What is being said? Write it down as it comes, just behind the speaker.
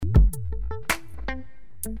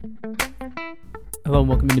Hello and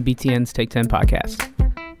welcome into BTN's Take 10 podcast.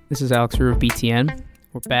 This is Alex Rue of BTN.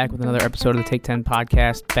 We're back with another episode of the Take 10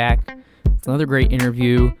 podcast, back with another great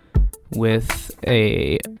interview with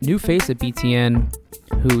a new face at BTN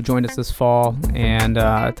who joined us this fall and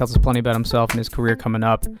tells us plenty about himself and his career coming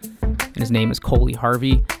up. And his name is Coley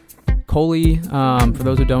Harvey. Coley, for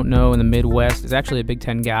those who don't know, in the Midwest, is actually a Big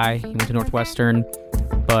Ten guy. He went to Northwestern,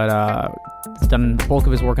 but he's done the bulk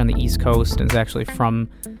of his work on the East Coast and is actually from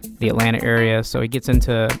the Atlanta area. So he gets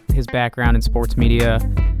into his background in sports media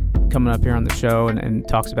coming up here on the show and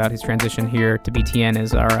talks about his transition here to BTN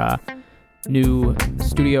as our new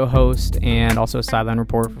studio host and also a sideline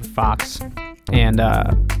reporter for Fox and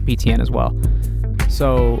BTN as well.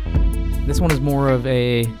 So this one is more of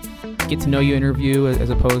a get-to-know-you interview as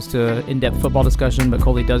opposed to in-depth football discussion, but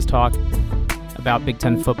Coley does talk about Big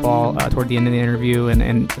Ten football toward the end of the interview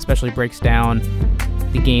and especially breaks down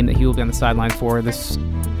the game that he will be on the sideline for this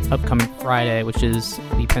upcoming Friday, which is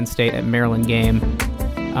the Penn State at Maryland game.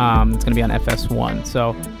 It's going to be on FS1.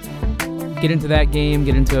 So get into that game,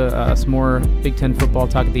 get into some more Big Ten football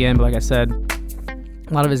talk at the end. But like I said,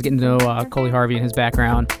 a lot of it is getting to know Coley Harvey and his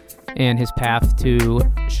background and his path to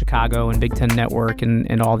Chicago and Big Ten Network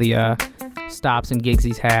and all the stops and gigs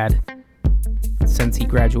he's had since he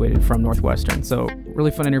graduated from Northwestern. So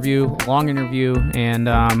really fun interview, long interview, and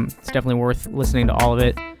it's definitely worth listening to all of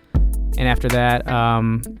it. And after that,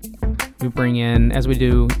 we bring in, as we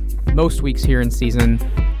do most weeks here in season,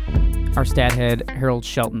 our stat head, Harold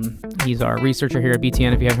Shelton. He's our researcher here at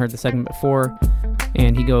BTN, if you haven't heard the segment before,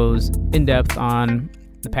 and he goes in depth on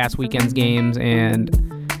the past weekend's games and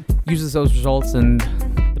uses those results and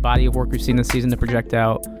the body of work we've seen this season to project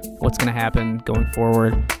out what's going to happen going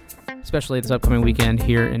forward, especially this upcoming weekend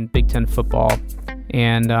here in Big Ten football,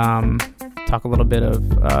 and talk a little bit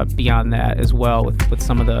of beyond that as well with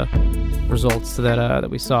some of the results that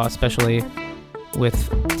we saw, especially with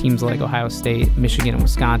teams like Ohio State, Michigan, and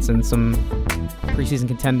Wisconsin, some preseason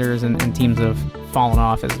contenders and teams have fallen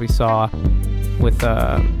off, as we saw with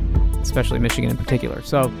especially Michigan in particular.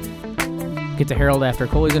 So get to Harold after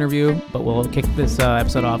Coley's interview, but we'll kick this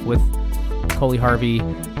episode off with Coley Harvey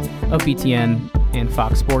of BTN and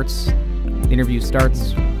Fox Sports. The interview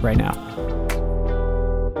starts right now.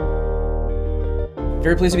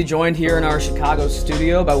 Very pleased to be joined here in our Chicago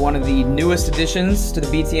studio by one of the newest additions to the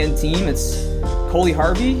BTN team. It's Coley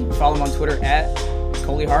Harvey. Follow him on Twitter at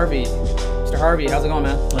Coley Harvey. Mr. Harvey, how's it going,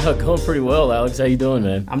 man? Going pretty well, Alex. How you doing,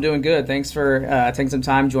 man? I'm doing good. Thanks for taking some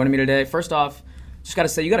time joining me today. First off, just got to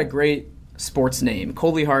say, you got a great sports name,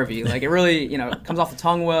 Coley Harvey. Like, it really, comes off the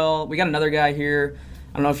tongue well. We got another guy here.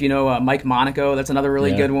 I don't know if you know Mike Monaco. That's another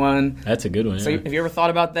really good one. That's a good one. So yeah. Have you ever thought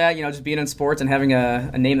about that? Just being in sports and having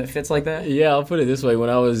a name that fits like that? Yeah, I'll put it this way. When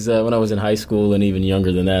I was in high school and even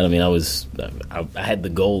younger than that, I mean, I had the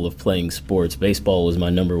goal of playing sports. Baseball was my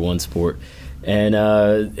number one sport. And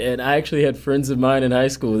I actually had friends of mine in high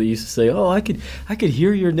school that used to say, "Oh, I could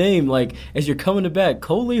hear your name like as you're coming to bat,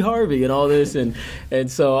 Coley Harvey," and all this, and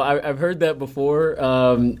so I've heard that before.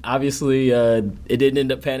 Obviously, it didn't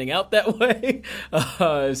end up panning out that way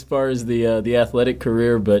as far as the athletic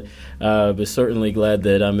career, but certainly glad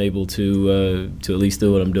that I'm able to at least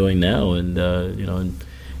do what I'm doing now,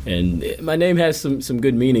 and my name has some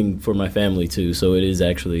good meaning for my family, too, so it is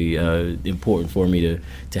actually important for me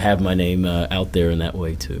to have my name out there in that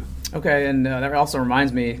way, too. Okay, and that also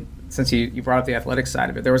reminds me, since you brought up the athletic side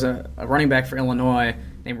of it, there was a running back for Illinois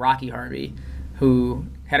named Rocky Harvey who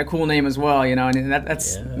had a cool name as well, and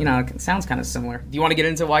that's it sounds kind of similar. Do you want to get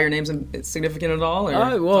into why your name's significant at all?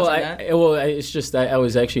 It's just I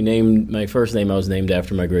was actually named, my first name I was named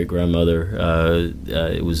after my great grandmother.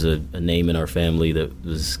 It was a name in our family that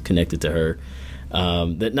was connected to her.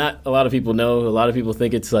 That not a lot of people know. A lot of people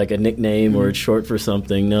think it's like a nickname or it's short for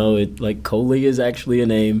something. No, Coley is actually a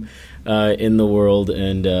name in the world,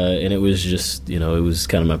 and it was just it was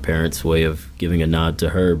kind of my parents' way of giving a nod to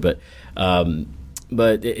her,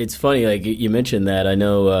 But it's funny, like you mentioned that. I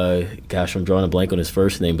know, I'm drawing a blank on his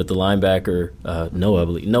first name, but the linebacker,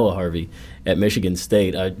 Noah Harvey at Michigan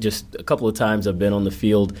State. Just a couple of times I've been on the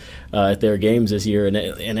field at their games this year,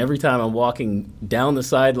 and every time I'm walking down the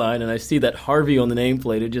sideline and I see that Harvey on the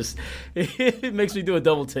nameplate, it makes me do a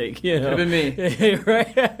double take. Could have been me.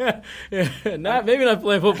 Right? Maybe not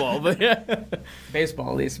playing football, but yeah.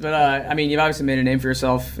 Baseball at least. But, you've obviously made a name for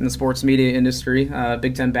yourself in the sports media industry,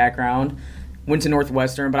 Big Ten background. Went to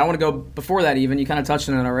Northwestern, but I want to go before that even. You kind of touched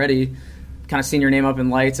on it already, kind of seeing your name up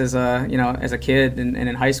in lights as a kid and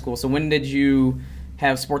in high school. So when did you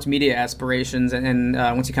have sports media aspirations? And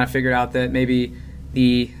once you kind of figured out that maybe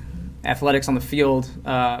the athletics on the field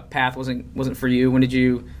path wasn't for you, when did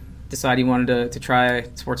you decide you wanted to try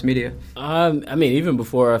sports media? I mean, even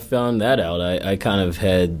before I found that out, I kind of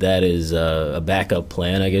had that as a backup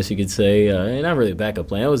plan, I guess you could say. Not really a backup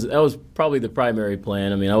plan. That was probably the primary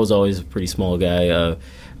plan. I mean, I was always a pretty small guy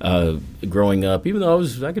growing up. Even though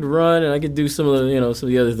I could run and I could do some of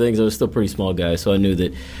the other things, I was still a pretty small guy. So I knew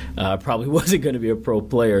that I probably wasn't going to be a pro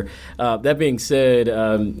player. That being said,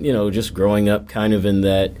 just growing up kind of in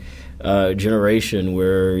that generation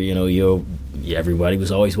where everybody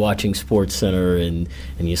was always watching Sports Center and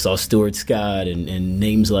you saw Stuart Scott and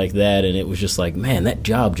names like that, and it was just like, man, that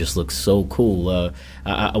job just looks so cool.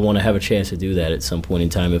 I want to have a chance to do that at some point in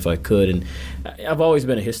time if I could. And I've always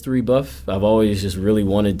been a history buff. I've always just really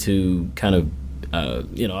wanted to kind of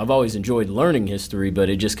I've always enjoyed learning history, but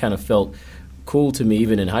it just kind of felt cool to me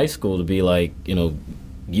even in high school to be like,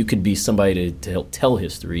 you could be somebody to help tell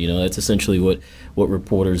history. That's essentially what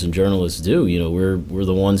reporters and journalists do. We're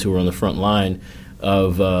the ones who are on the front line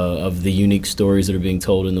of the unique stories that are being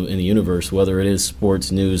told in the universe, whether it is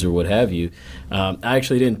sports, news, or what have you. I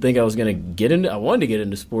actually didn't think I was going to get into. I wanted to get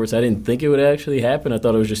into sports. I didn't think it would actually happen. I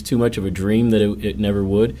thought it was just too much of a dream that it never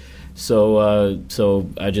would. So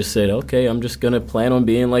I just said, okay, I'm just going to plan on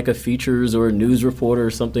being like a features or a news reporter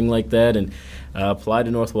or something like that, and applied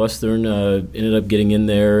to Northwestern. Ended up getting in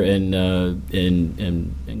there and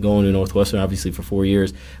going to Northwestern obviously for 4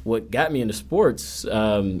 years. What got me into sports,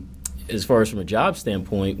 as far as from a job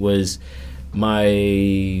standpoint, was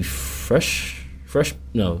my sophomore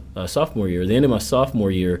year. At the end of my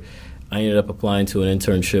sophomore year, I ended up applying to an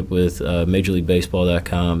internship with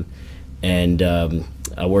MajorLeagueBaseball.com, and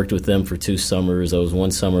I worked with them for 2 summers. I was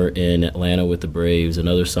one summer in Atlanta with the Braves,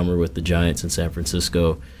 another summer with the Giants in San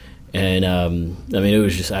Francisco. And, it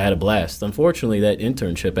was just, I had a blast. Unfortunately, that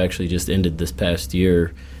internship actually just ended this past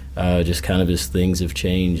year, just kind of as things have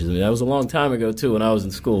changed. That was a long time ago, too, when I was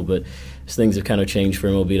in school, but as things have kind of changed for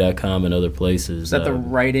MLB.com and other places. Is that the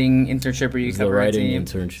writing internship where you cover a team?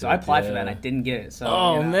 Internship, so I applied for that and I didn't get it. So,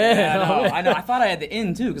 man. Yeah, I know. I thought I had the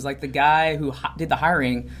in, too, because the guy who did the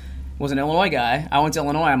hiring was an Illinois guy. I went to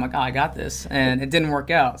Illinois. I'm like, I got this. And it didn't work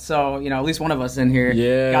out. So, at least one of us in here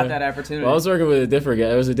got that opportunity. Well, I was working with a different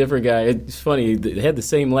guy. It was a different guy. It's funny. They had the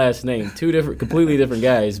same last name. 2 completely different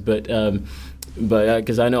guys. But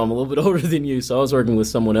because I know I'm a little bit older than you, so I was working with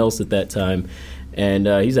someone else at that time. And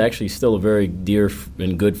he's actually still a very dear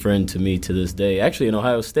and good friend to me to this day. Actually, an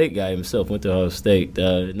Ohio State guy himself. Went to Ohio State.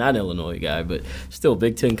 Not an Illinois guy, but still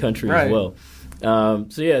Big Ten country as well.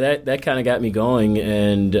 That kind of got me going,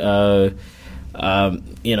 and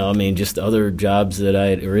just other jobs that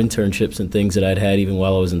or internships and things that I'd had even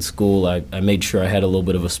while I was in school. I made sure I had a little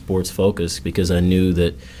bit of a sports focus because I knew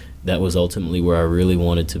that was ultimately where I really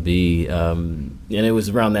wanted to be. And it was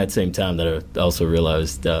around that same time that I also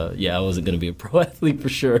realized, I wasn't going to be a pro athlete for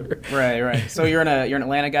sure. Right. So you're an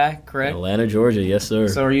Atlanta guy, correct? Atlanta, Georgia, yes, sir.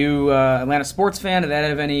 So are you Atlanta sports fan? Did that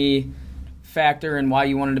have any factor in why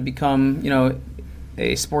you wanted to become,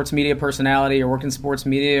 a sports media personality or work in sports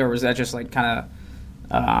media, or was that just kind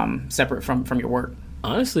of separate from your work?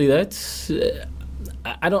 Honestly, that's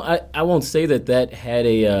I won't say that had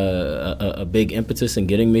a big impetus in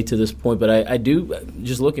getting me to this point, but I do,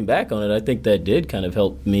 just looking back on it, I think that did kind of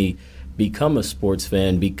help me become a sports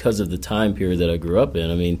fan because of the time period that I grew up in.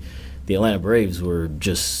 I mean, the Atlanta Braves were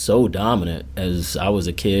just so dominant as I was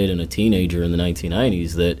a kid and a teenager in the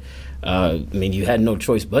 1990s that you had no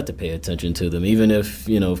choice but to pay attention to them, even if,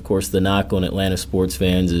 of course, the knock on Atlanta sports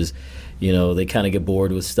fans is, they kind of get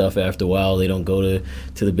bored with stuff after a while. They don't go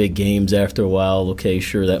to the big games after a while. Okay,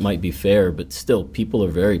 sure, that might be fair, but still, people are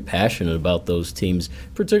very passionate about those teams,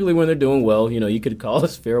 particularly when they're doing well. You could call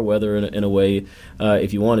us fair weather in a way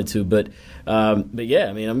if you wanted to, but yeah,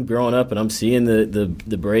 I'm growing up and I'm seeing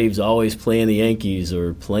the Braves always playing the Yankees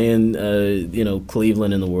or playing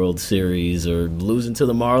Cleveland in the World Series or losing to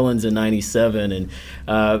the Marlins in '97, and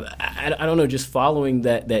I don't know, just following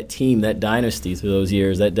that team, that dynasty through those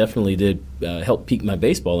years, that definitely did help pique my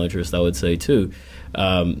baseball interest, I would say too,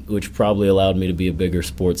 which probably allowed me to be a bigger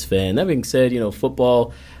sports fan. That being said,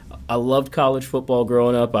 football. I loved college football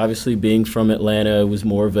growing up. Obviously, being from Atlanta, I was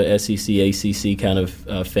more of a SEC, ACC kind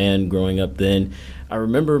of fan growing up then. I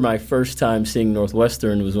remember my first time seeing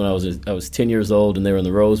Northwestern was when I was 10 years old, and they were in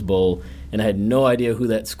the Rose Bowl, and I had no idea who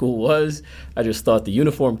that school was. I just thought the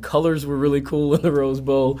uniform colors were really cool in the Rose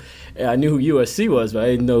Bowl. And I knew who USC was, but I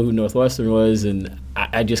didn't know who Northwestern was, and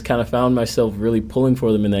I just kind of found myself really pulling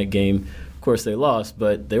for them in that game. Of course, they lost,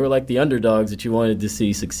 but they were like the underdogs that you wanted to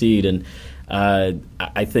see succeed, and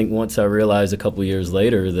I think once I realized a couple years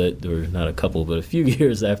later that, or not a couple, but a few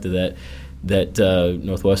years after that, that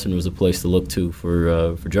Northwestern was a place to look to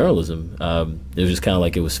for journalism. It was just kind of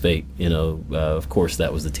like it was fate. Of course,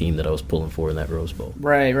 that was the team that I was pulling for in that Rose Bowl.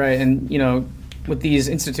 Right. And with these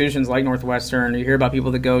institutions like Northwestern, you hear about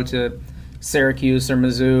people that go to Syracuse or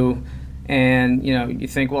Mizzou, and you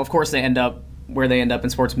think, well, of course they end up where they end up in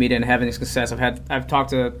sports media and having success. I've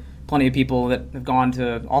talked to plenty of people that have gone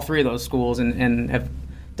to all three of those schools and have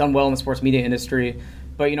done well in the sports media industry.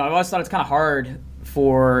 But I've always thought it's kind of hard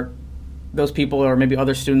for those people or maybe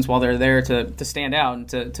other students while they're there to stand out and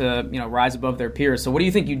to rise above their peers. So what do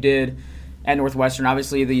you think you did at Northwestern?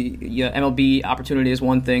 Obviously, the MLB opportunity is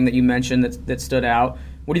one thing that you mentioned that stood out.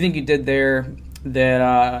 What do you think you did there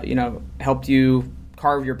that helped you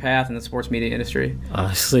carve your path in the sports media industry?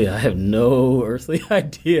 Honestly, I have no earthly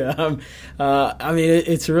idea.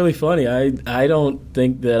 It's really funny. I don't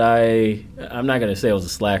think that I'm not going to say I was a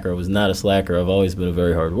slacker. I was not a slacker. I've always been a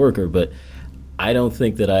very hard worker, but I don't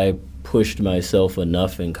think that I pushed myself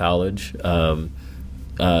enough in college. And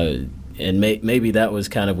maybe that was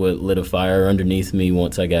kind of what lit a fire underneath me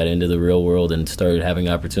once I got into the real world and started having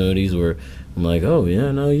opportunities where I'm like, oh,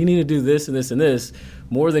 yeah, no, you need to do this and this and this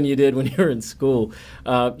more than you did when you were in school.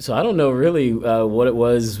 So I don't know really what it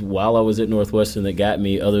was while I was at Northwestern that got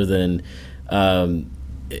me other than,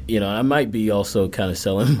 I might be also kind of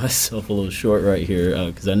selling myself a little short right here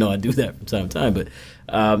because I know I do that from time to time.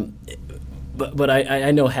 But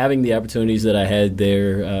I know having the opportunities that I had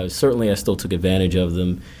there, certainly I still took advantage of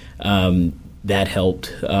them. That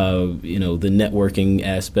helped, the networking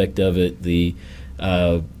aspect of it, the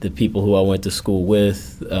people who I went to school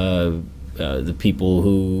with, the people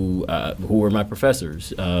who were my professors.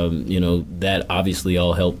 That obviously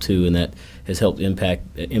all helped too, and that has helped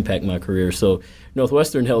impact my career. So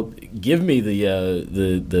Northwestern helped give me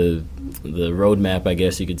the roadmap, I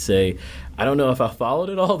guess you could say. I don't know if I followed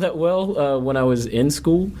it all that well when I was in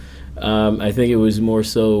school. I think it was more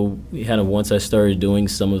so kind of once I started doing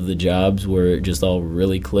some of the jobs where it just all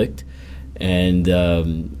really clicked. And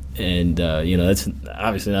that's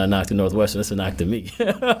obviously not a knock to Northwestern. That's a knock to me.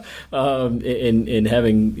 in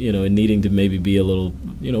having, and needing to maybe be a little,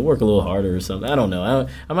 work a little harder or something. I don't know.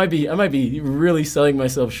 I might be really selling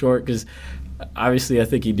myself short because obviously I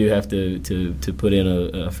think you do have to put in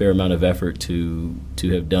a fair amount of effort to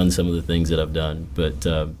have done some of the things that I've done. But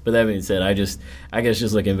that being said, I guess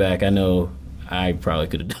just looking back, I know I probably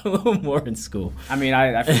could have done a little more in school. I mean,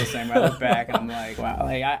 I feel the same way. I look back and I'm like, wow.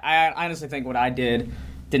 Like I honestly think what I did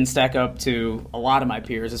didn't stack up to a lot of my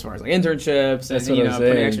peers as far as like internships and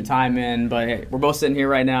putting extra time in. But hey, we're both sitting here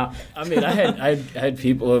right now. I mean, I had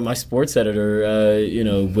people. My sports editor,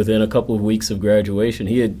 within a couple of weeks of graduation,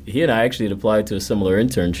 he and I actually had applied to a similar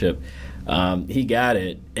internship. He got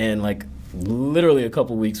it, and like literally a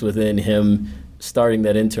couple of weeks within him starting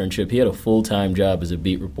that internship, he had a full-time job as a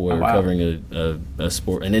beat reporter covering a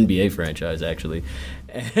sport, an NBA franchise actually.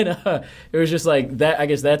 And it was just like that. I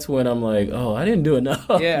guess that's when I'm like, oh, I didn't do enough.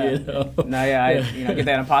 Yeah. I get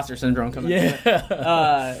that imposter syndrome coming.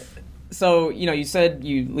 Yeah. So you said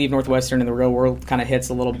you leave Northwestern and the real world kind of hits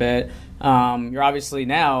a little bit. You're obviously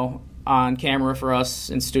now on camera for us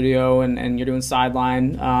in studio, and you're doing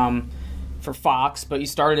sideline for Fox. But you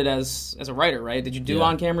started as a writer, right? Did you do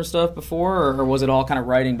on-camera stuff before, or was it all kind of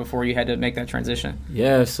writing before you had to make that transition?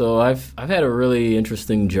 Yeah, so I've had a really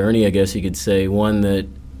interesting journey, I guess you could say. One that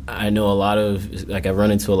I know a lot of, like I've run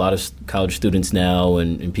into a lot of college students now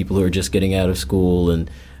and people who are just getting out of school, and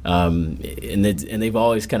they've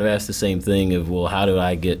always kind of asked the same thing of, well, how do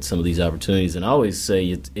I get some of these opportunities? And I always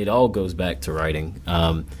say it all goes back to writing.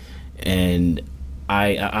 And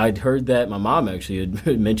I'd heard that. My mom actually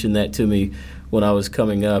had mentioned that to me when I was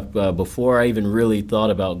coming up. Before I even really thought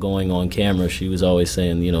about going on camera, she was always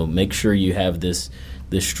saying, make sure you have this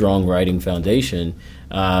strong writing foundation.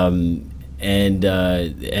 And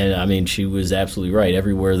I mean, she was absolutely right.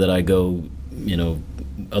 Everywhere that I go,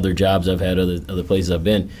 other jobs I've had, other places I've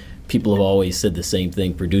been, people have always said the same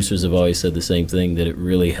thing. Producers have always said the same thing, that it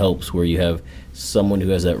really helps where you have someone who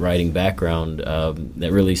has that writing background that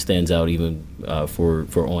really stands out even for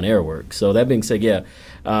on-air work. So that being said,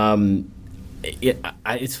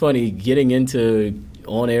 it's funny, getting into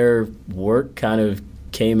on-air work kind of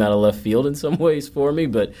came out of left field in some ways for me,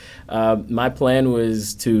 but my plan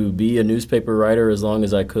was to be a newspaper writer as long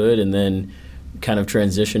as I could and then kind of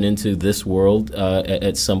transition into this world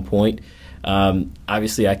at some point.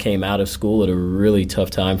 Obviously, I came out of school at a really tough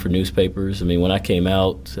time for newspapers. I mean, when I came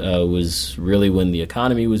out was really when the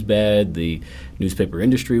economy was bad, the newspaper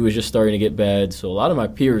industry was just starting to get bad. So a lot of my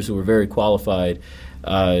peers who were very qualified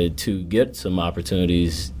to get some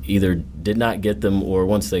opportunities either did not get them, or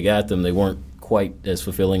once they got them, they weren't quite as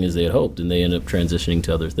fulfilling as they had hoped, and they ended up transitioning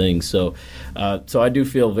to other things. So I do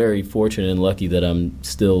feel very fortunate and lucky that I'm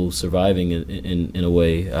still surviving in a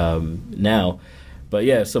way now. But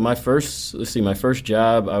yeah, so my first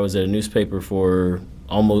job, I was at a newspaper for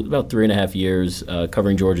almost about 3.5 years,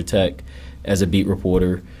 covering Georgia Tech as a beat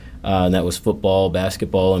reporter. And that was football,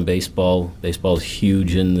 basketball, and baseball. Baseball is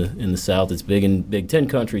huge in the South. It's big in Big Ten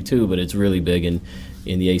country too, but it's really big in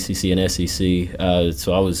the ACC and SEC.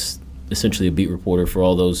 So I was essentially a beat reporter for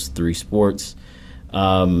all those three sports.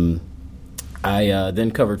 I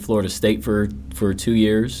then covered Florida State for 2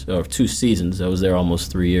 years, or 2 seasons. I was there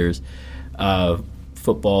almost 3 years.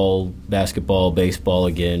 Football, basketball, baseball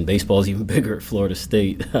again. Baseball is even bigger at Florida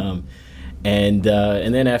State. And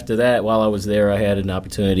then after that, while I was there, I had an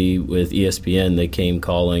opportunity with ESPN. They came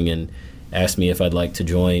calling and asked me if I'd like to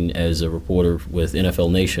join as a reporter with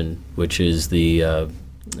NFL Nation, which is the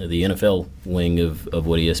NFL wing of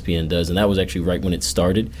what ESPN does. And that was actually right when it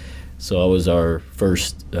started. So I was our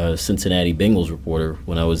first Cincinnati Bengals reporter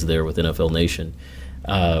when I was there with NFL Nation.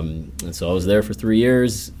 And so I was there for 3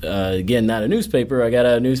 years. Again, not a newspaper. I got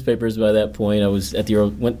out of newspapers by that point. I was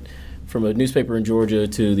went from a newspaper in Georgia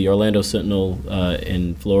to the Orlando Sentinel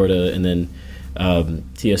in Florida, and then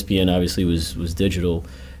TSPN obviously was digital.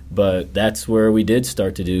 But that's where we did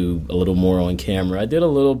start to do a little more on camera. I did a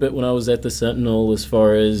little bit when I was at the Sentinel as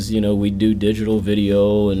far as, we'd do digital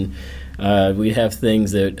video, and we'd have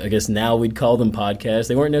things that I guess now we'd call them podcasts.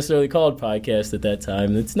 They weren't necessarily called podcasts at that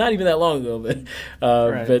time. It's not even that long ago, but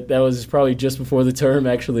right. But that was probably just before the term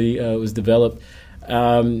actually was developed.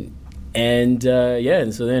 And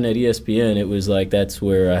so then at ESPN, it was like that's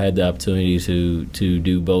where I had the opportunity to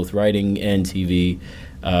do both writing and TV.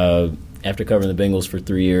 After covering the Bengals for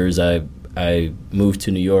 3 years, I moved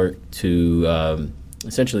to New York to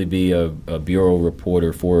essentially be a bureau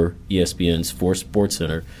reporter for ESPN's Sports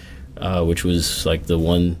Center, which was like the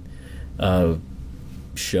one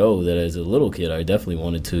show that as a little kid I definitely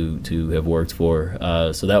wanted to have worked for.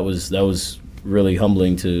 So that was really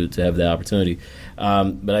humbling to have that opportunity.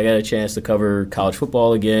 But I got a chance to cover college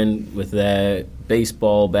football again with that,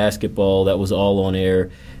 baseball, basketball, that was all on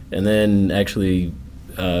air. And then actually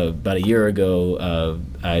about a year ago,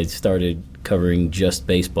 I started covering just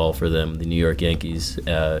baseball for them, the New York Yankees.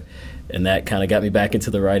 And that kind of got me back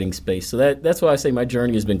into the writing space. So that's why I say my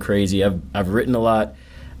journey has been crazy. I've written a lot.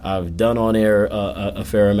 I've done on air a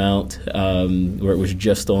fair amount where it was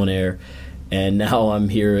just on air. And now I'm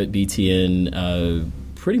here at BTN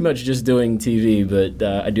pretty much just doing TV, but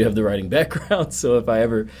I do have the writing background, so if I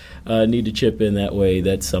ever need to chip in that way,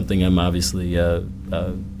 that's something I'm obviously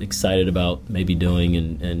excited about maybe doing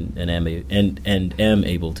and am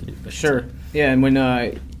able to do. Sure. Yeah, and when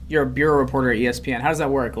you're a bureau reporter at ESPN, how does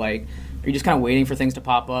that work? Like, are you just kind of waiting for things to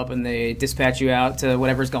pop up and they dispatch you out to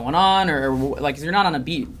whatever's going on, or like you're not on a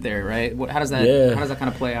beat there, right? How does that kind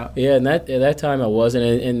of play out? Yeah, and at that time I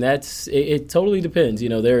wasn't, and that's it totally depends.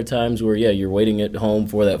 There are times where you're waiting at home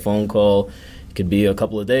for that phone call. It could be a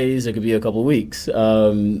couple of days, it could be a couple of weeks.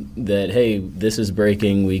 That hey, this is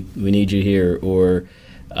breaking. We need you here, or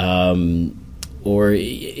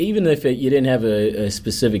even if you didn't have a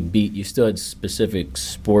specific beat, you still had specific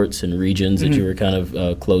sports and regions that you were kind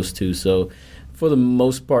of close to. So for the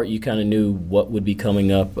most part, you kind of knew what would be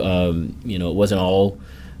coming up. It wasn't all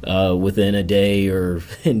within a day or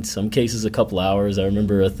in some cases a couple hours. I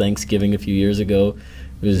remember a Thanksgiving a few years ago.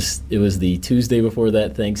 It was the Tuesday before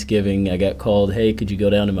that Thanksgiving. I got called, hey, could you go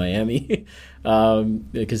down to Miami?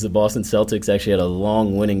 Because the Boston Celtics actually had a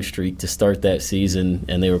long winning streak to start that season,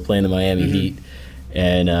 and they were playing the Miami Heat.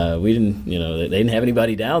 And we didn't, they didn't have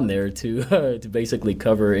anybody down there to basically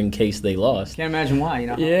cover in case they lost. Can't imagine why,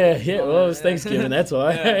 Yeah. Well, it was Thanksgiving, that's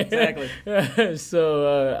why. Yeah, exactly.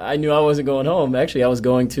 So I knew I wasn't going home. Actually, I was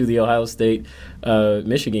going to the Ohio State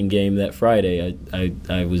Michigan game that Friday.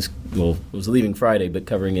 I was leaving Friday, but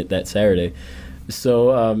covering it that Saturday.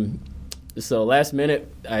 So last minute,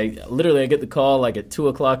 I get the call like at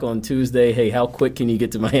 2:00 on Tuesday. Hey, how quick can you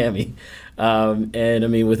get to Miami? And I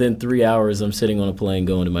mean, within 3 hours, I'm sitting on a plane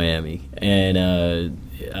going to Miami. And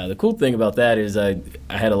the cool thing about that is I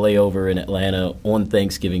had a layover in Atlanta on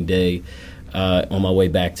Thanksgiving Day on my way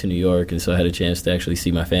back to New York, and so I had a chance to actually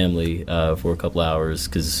see my family for a couple hours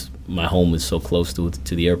because my home was so close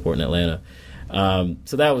to the airport in Atlanta.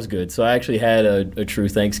 So that was good. So I actually had a true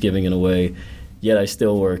Thanksgiving in a way. Yet I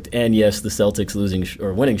still worked, and yes, the Celtics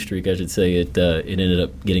winning streak, I should say, it ended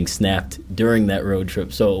up getting snapped during that road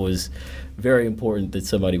trip. So it was very important that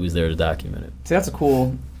somebody was there to document it. So that's a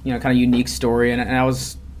cool, kind of unique story, and I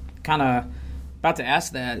was kind of about to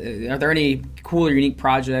ask that. Are there any cool or unique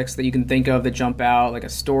projects that you can think of that jump out, like a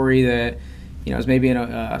story that is maybe in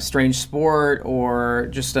a strange sport or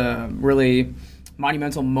just a really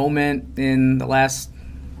monumental moment in the last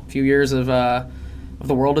few years of the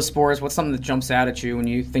world of sports? What's something that jumps out at you when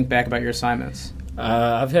you think back about your assignments?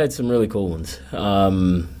 I've had some really cool ones.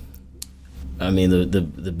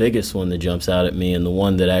 The biggest one that jumps out at me, and the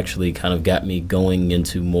one that actually kind of got me going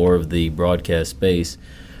into more of the broadcast space,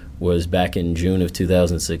 was back in June of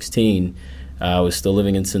 2016. I was still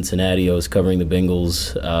living in Cincinnati. I was covering the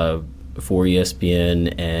Bengals for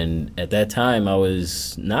ESPN, and at that time I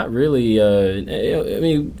was not really.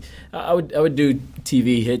 I would do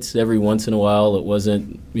TV hits every once in a while. It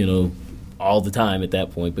wasn't all the time at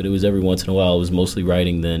that point, but it was every once in a while. I was mostly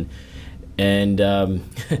writing then. And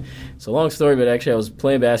it's a long story, but actually I was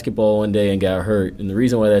playing basketball one day and got hurt. And the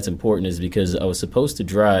reason why that's important is because I was supposed to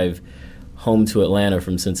drive home to Atlanta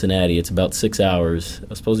from Cincinnati. It's about 6 hours. I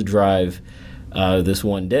was supposed to drive this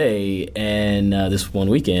one day and this one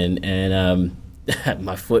weekend, and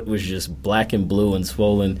my foot was just black and blue and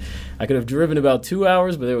swollen. I could have driven about 2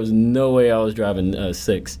 hours, but there was no way I was driving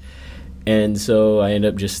 6. And so I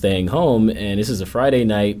ended up just staying home, and this is a Friday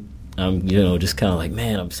night. I'm, just kind of like,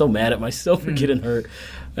 man, I'm so mad at myself for getting hurt.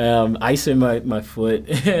 Icing my foot,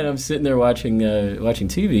 and I'm sitting there watching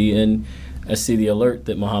TV, and I see the alert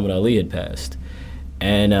that Muhammad Ali had passed.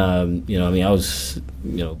 And, I was,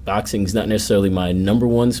 boxing's not necessarily my number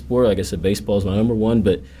one sport. Like I said, baseball is my number one,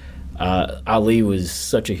 but Ali was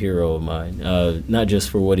such a hero of mine, not just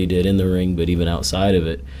for what he did in the ring, but even outside of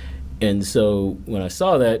it. And so when I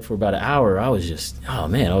saw that for about an hour, I was just, I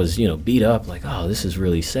was, beat up, like, oh, this is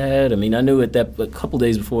really sad. I mean, I knew a couple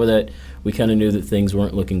days before that, we kind of knew that things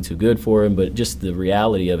weren't looking too good for him, but just the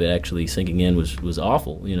reality of it actually sinking in was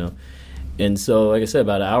awful, And so, like I said,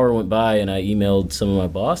 about an hour went by, and I emailed some of my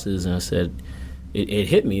bosses, and I said, it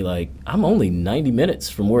hit me like, I'm only 90 minutes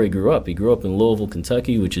from where he grew up. He grew up in Louisville,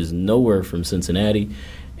 Kentucky, which is nowhere from Cincinnati.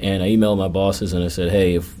 And I emailed my bosses, and I said,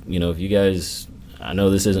 hey, if you guys, I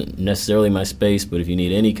know this isn't necessarily my space, but if you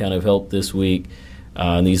need any kind of help this week,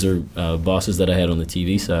 and these are bosses that I had on the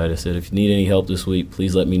TV side, I said, if you need any help this week,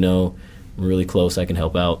 please let me know. I'm really close. I can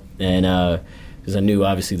help out. And because I knew,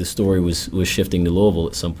 obviously, the story was shifting to Louisville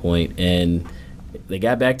at some point. And they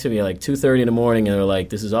got back to me at like 2:30 in the morning, and they were like,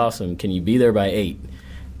 this is awesome. Can you be there by 8?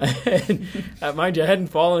 And, mind you, I hadn't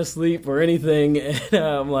fallen asleep or anything. And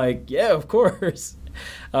I'm like, yeah, of course.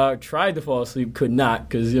 Tried to fall asleep, could not,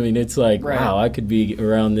 because, it's like, right. Wow, I could be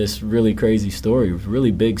around this really crazy story,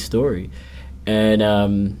 really big story. And I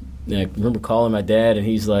remember calling my dad, and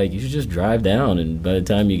he's like, you should just drive down, and by the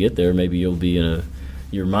time you get there, maybe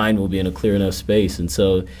your mind will be in a clear enough space. And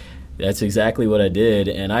so that's exactly what I did.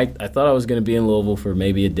 And I thought I was going to be in Louisville for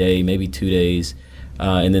maybe a day, maybe 2 days,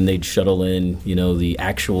 and then they'd shuttle in, the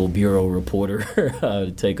actual bureau reporter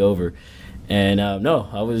to take over. And no,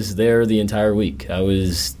 I was there the entire week. I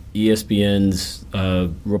was ESPN's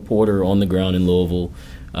reporter on the ground in Louisville,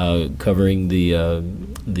 covering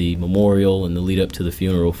the memorial and the lead up to the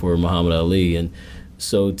funeral for Muhammad Ali. And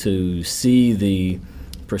so to see the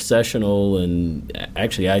processional, and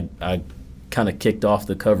actually I kind of kicked off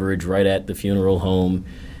the coverage right at the funeral home,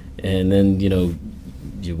 and then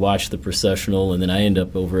you watch the processional, and then I end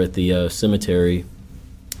up over at the cemetery,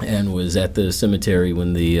 and was at the cemetery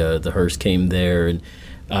when the hearse came there. And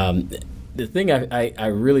the thing I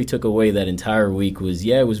really took away that entire week was,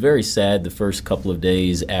 it was very sad the first couple of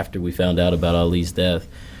days after we found out about Ali's death.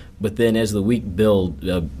 But then as the week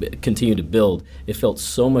continued to build, it felt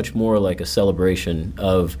so much more like a celebration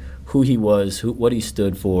of who he was, what he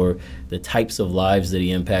stood for, the types of lives that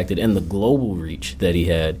he impacted, and the global reach that he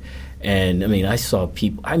had. And, I saw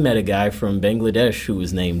people. I met a guy from Bangladesh who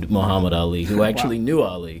was named Muhammad Ali, who actually knew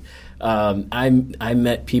Ali. I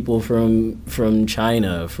met people from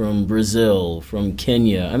China, from Brazil, from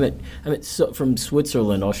Kenya. I met from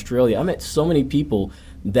Switzerland, Australia. I met so many people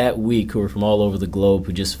that week who were from all over the globe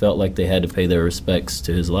who just felt like they had to pay their respects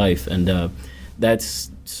to his life. And that's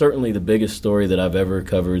certainly the biggest story that I've ever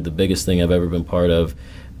covered, the biggest thing I've ever been part of.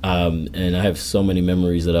 And I have so many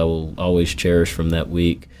memories that I will always cherish from that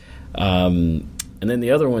week. And then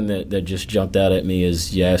the other one that just jumped out at me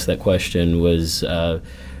as you asked that question was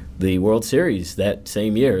the World Series that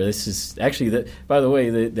same year. This is actually, by the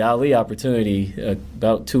way, the Ali opportunity,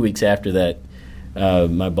 about 2 weeks after that,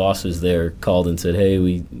 my bosses there called and said, hey,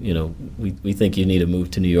 we think you need to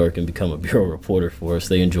move to New York and become a bureau reporter for us.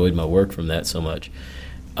 They enjoyed my work from that so much.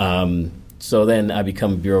 So then I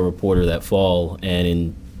become a bureau reporter that fall,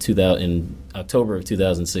 and in October of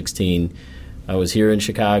 2016, I was here in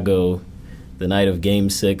Chicago the night of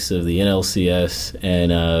Game 6 of the NLCS,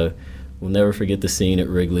 and we'll never forget the scene at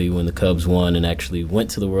Wrigley when the Cubs won and actually went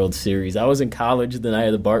to the World Series. I was in college the night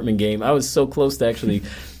of the Bartman game. I was so close to actually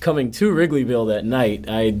coming to Wrigleyville that night.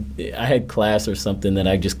 I had class or something that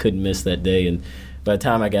I just couldn't miss that day, and by the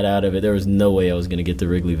time I got out of it, there was no way I was going to get to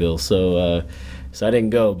Wrigleyville. So I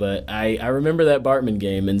didn't go. But I remember that Bartman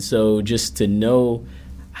game, and so just to know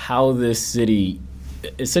how this city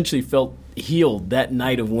essentially felt healed that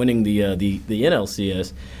night of winning the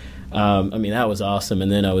NLCS. That was awesome.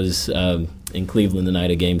 And then I was in Cleveland the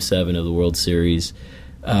night of Game 7 of the World Series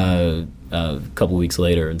a couple weeks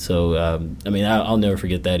later. And so, I'll never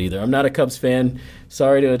forget that either. I'm not a Cubs fan.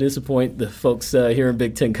 Sorry to disappoint the folks here in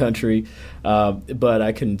Big Ten country, but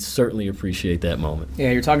I can certainly appreciate that moment.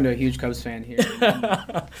 Yeah, you're talking to a huge Cubs fan here.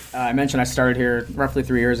 I mentioned I started here roughly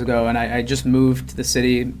 3 years ago, and I just moved to the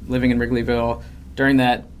city, living in Wrigleyville, during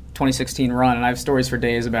that 2016 run, and I have stories for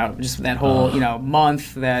days about just that whole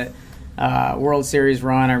month, that World Series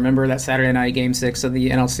run. I remember that Saturday night Game 6 of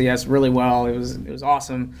the NLCS really well. It was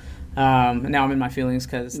awesome. And now I'm in my feelings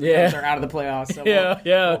because the Cubs are out of the playoffs. So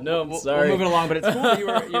I'm sorry. We'll move it along, but it's cool that you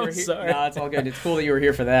were here. Sorry. No, it's all good. It's cool that you were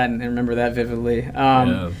here for that and remember that vividly.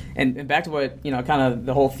 And back to what, kind of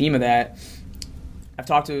the whole theme of that, I've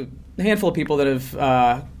talked to a handful of people that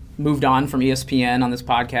have moved on from ESPN on this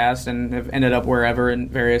podcast and have ended up wherever in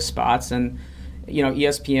various spots, and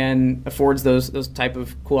ESPN affords those type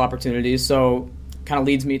of cool opportunities. So kind of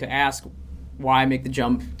leads me to ask why make the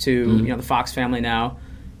jump to the Fox family now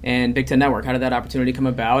and Big Ten Network. How did that opportunity come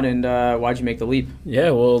about, and why'd you make the leap?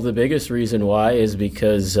 Yeah, well, the biggest reason why is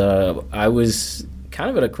because I was kind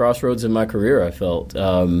of at a crossroads in my career, I felt.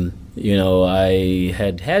 I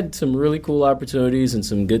had some really cool opportunities and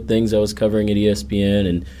some good things I was covering at ESPN,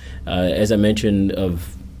 and as I mentioned, the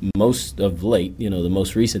most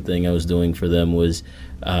recent thing I was doing for them was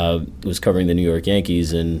covering the New York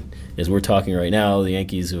Yankees. And as we're talking right now, the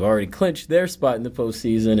Yankees have already clinched their spot in the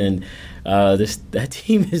postseason, and that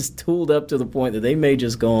team is tooled up to the point that they may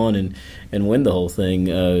just go on and win the whole thing.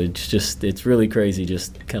 It's really crazy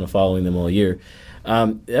just kind of following them all year.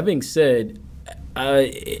 That being said,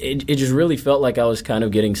 it just really felt like I was kind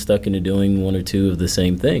of getting stuck into doing one or two of the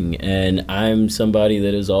same thing. And I'm somebody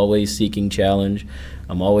that is always seeking challenge.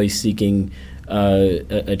 I'm always seeking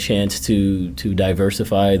a chance to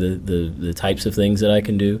diversify the types of things that I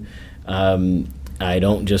can do. I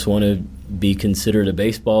don't just want to be considered a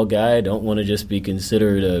baseball guy. I don't want to just be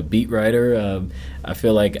considered a beat writer. I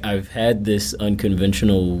feel like I've had this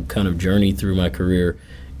unconventional kind of journey through my career,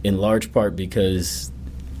 in large part because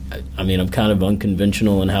I'm kind of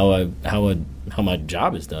unconventional in how my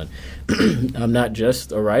job is done. I'm not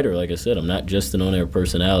just a writer, like I said. I'm not just an on-air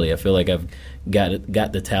personality. I feel like I've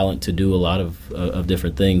got the talent to do a lot of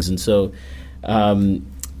different things. And so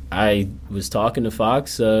I was talking to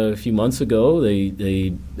Fox a few months ago.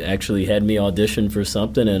 They actually had me audition for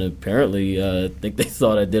something, and apparently I think they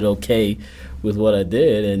thought I did okay with what I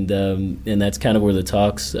did, and that's kind of where the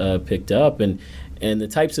talks picked up. And the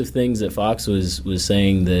types of things that Fox was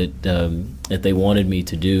saying that they wanted me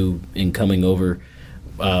to do in coming over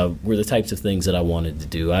were the types of things that I wanted to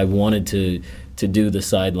do. I wanted to do the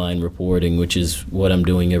sideline reporting, which is what I'm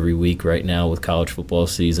doing every week right now with college football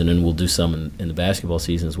season, and we'll do some in the basketball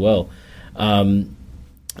season as well. I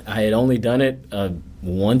had only done it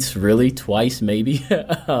once, really, twice maybe.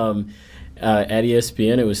 At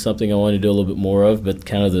ESPN, it was something I wanted to do a little bit more of, but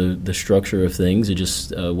kind of the structure of things, it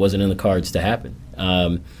just wasn't in the cards to happen.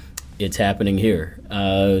 It's happening here.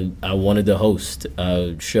 I wanted to host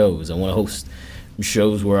shows. I want to host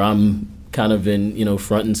shows where I'm kind of in,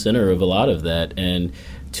 front and center of a lot of that. And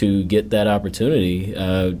to get that opportunity,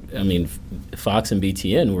 Fox and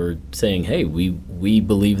BTN were saying, hey, we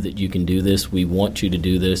believe that you can do this. We want you to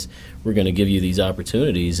do this. We're going to give you these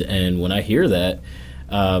opportunities. And when I hear that,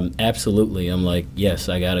 absolutely, I'm like, yes,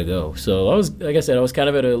 I got to go. So I was, like I said, I was kind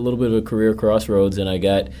of at a little bit of a career crossroads, and I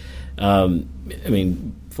got,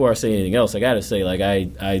 before I say anything else, I got to say, like,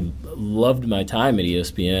 I loved my time at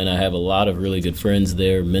ESPN. I have a lot of really good friends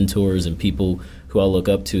there, mentors and people who I look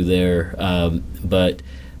up to there. But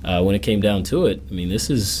when it came down to it, this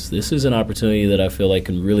is an opportunity that I feel like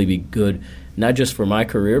can really be good, not just for my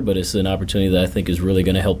career, but it's an opportunity that I think is really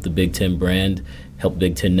going to help the Big Ten brand, help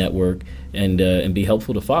Big Ten Network, and be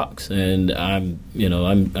helpful to Fox. And I'm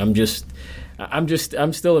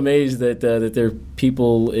still amazed that there are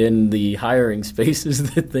people in the hiring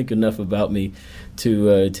spaces that think enough about me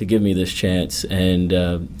to give me this chance. And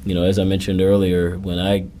as I mentioned earlier, when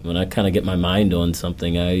I kind of get my mind on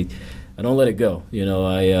something, I don't let it go.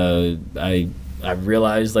 I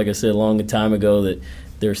realized, like I said a long time ago, that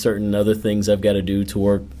there are certain other things I've got to do to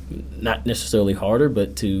work, not necessarily harder,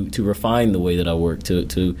 but to refine the way that I work,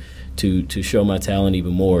 to to show my talent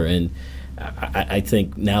even more. And I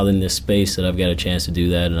think now in this space that I've got a chance to do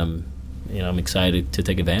that, and I'm excited to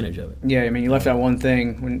take advantage of it. Yeah, I mean, you left out one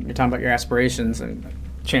thing when you're talking about your aspirations and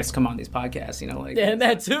chance to come on these podcasts, and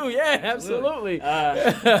that too, yeah, absolutely.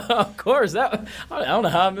 Of course, I don't know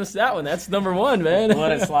how I missed that one. That's number one, man. We'll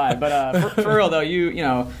let it slide. But for real though,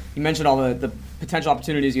 you mentioned all the potential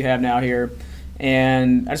opportunities you have now here,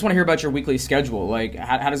 and I just want to hear about your weekly schedule. Like,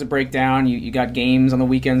 how does it break down? You got games on the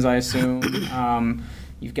weekends, I assume.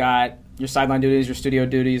 You've got your sideline duties, your studio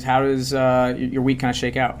duties. How does your week kind of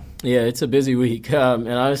shake out? Yeah, it's a busy week. And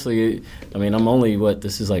honestly, I mean, I'm only,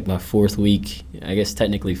 this is like my fourth week, I guess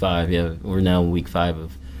technically 5. Yeah, we're now in week 5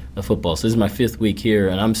 of football. So this is my 5th week here,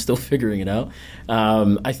 and I'm still figuring it out.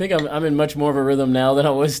 I think I'm in much more of a rhythm now than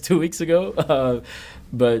I was 2 weeks ago.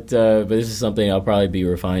 But this is something I'll probably be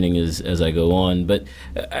refining as I go on. But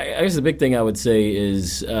I guess the big thing I would say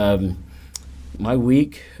is my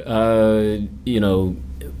week,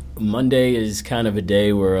 Monday is kind of a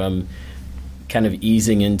day where I'm kind of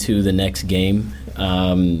easing into the next game.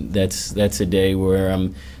 That's a day where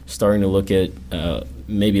I'm starting to look at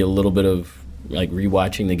maybe a little bit of like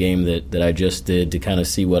rewatching the game that I just did to kind of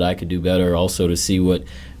see what I could do better, also to see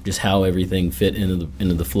just how everything fit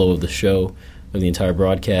into the flow of the show, of the entire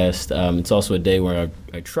broadcast. It's also a day where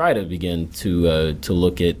I try to begin to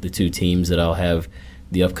look at the 2 teams that I'll have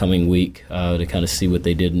the upcoming week to kind of see what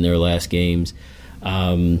they did in their last games.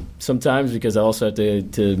 Sometimes because I also have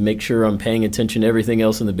to make sure I'm paying attention to everything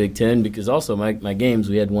else in the Big Ten, because also my games,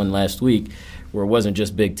 we had one last week where it wasn't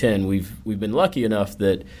just Big Ten. We've been lucky enough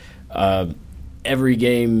that every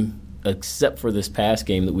game except for this past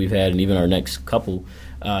game that we've had, and even our next couple,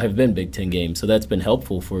 have been Big Ten games. So that's been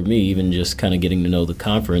helpful for me, even just kind of getting to know the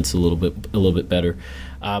conference a little bit better.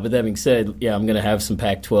 But that being said, yeah, I'm going to have some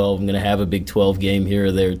Pac-12. I'm going to have a Big 12 game here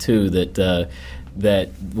or there too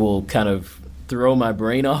that will kind of throw my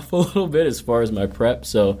brain off a little bit as far as my prep.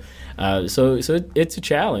 So it's a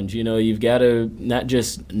challenge. You've got to not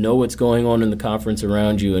just know what's going on in the conference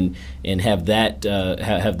around you and have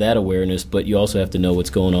that awareness, but you also have to know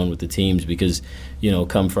what's going on with the teams, because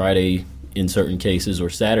come Friday in certain cases, or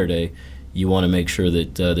Saturday, you want to make sure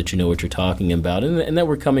that you know what you're talking about, and that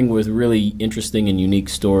we're coming with really interesting and unique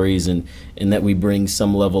stories, and that we bring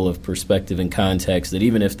some level of perspective and context that,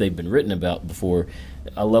 even if they've been written about before,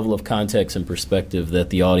 a level of context and perspective that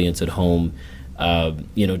the audience at home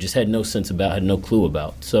just had no sense about, had no clue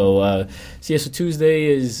about. So Tuesday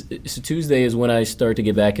is when I start to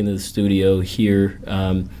get back into the studio here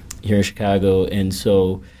in Chicago, and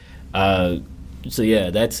so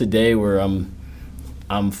that's a day where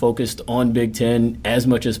I'm focused on Big Ten as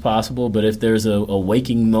much as possible, but if there's a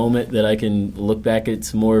waking moment that I can look back at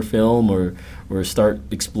some more film or start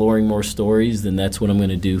exploring more stories, then that's what I'm going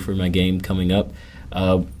to do for my game coming up.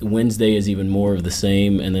 Wednesday is even more of the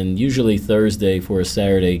same, and then usually Thursday for a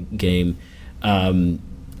Saturday game, I've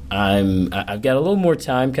got a little more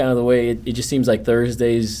time, kind of the way it just seems like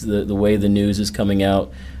Thursdays, the way the news is coming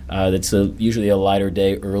out. That's usually a lighter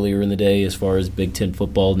day earlier in the day as far as Big Ten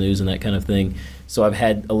football news and that kind of thing. So I've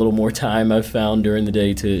had a little more time, I've found, during the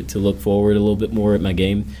day to look forward a little bit more at my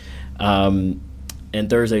game. And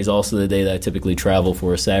Thursday is also the day that I typically travel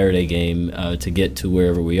for a Saturday game to get to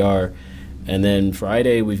wherever we are. And then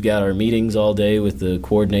Friday, we've got our meetings all day with the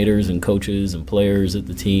coordinators and coaches and players at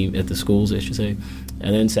the schools, I should say.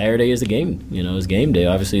 And then Saturday is the game, is game day.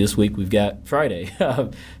 Obviously, this week we've got Friday.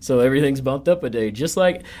 So everything's bumped up a day. Just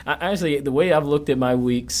like, honestly, the way I've looked at my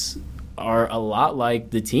weeks are a lot like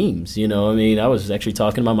the teams. I was actually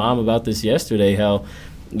talking to my mom about this yesterday, how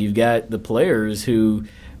you've got the players who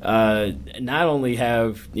not only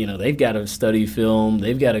have, they've got to study film,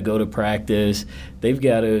 they've got to go to practice, they've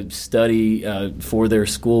got to study for their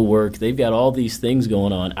schoolwork, they've got all these things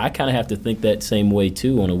going on. I kind of have to think that same way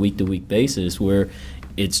too on a week-to-week basis, where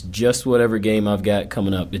it's just whatever game I've got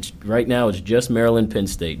coming up. Right now it's just Maryland-Penn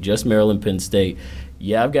State.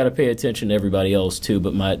 Yeah, I've got to pay attention to everybody else too,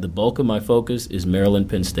 but the bulk of my focus is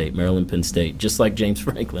Maryland-Penn State, just like James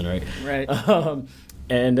Franklin, right? Right.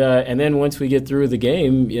 And then once we get through the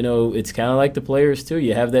game, it's kind of like the players too.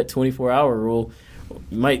 You have that 24-hour rule.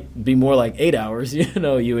 It might be more like 8 hours.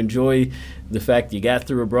 You enjoy the fact you got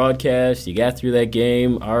through a broadcast, you got through that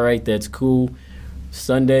game. All right, that's cool.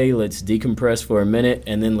 Sunday, let's decompress for a minute,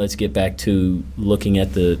 and then let's get back to looking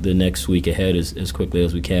at the next week ahead as quickly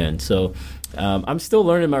as we can. So I'm still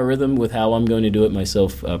learning my rhythm with how I'm going to do it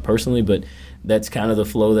myself personally, but that's kind of the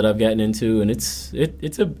flow that I've gotten into, and it's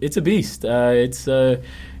a beast. It's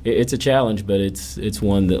a challenge, but it's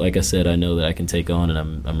one that, like I said, I know that I can take on,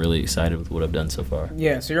 and I'm really excited with what I've done so far.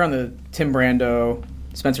 Yeah, so you're on the Tim Brando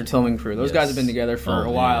Spencer Tillman crew. Those guys have been together for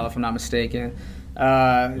a while, if I'm not mistaken.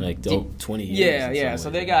 20 years. Yeah. So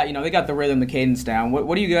they got the rhythm, the cadence down.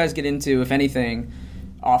 What do you guys get into, if anything,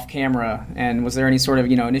 off camera? And was there any sort of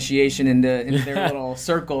initiation into their little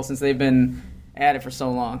circle since they've been at it for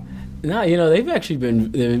so long? No, they've actually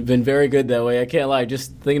been very good that way. I can't lie.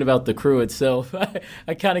 Just thinking about the crew itself,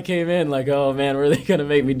 I kind of came in like, oh man, what are they going to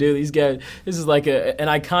make me do? These guys, this is like an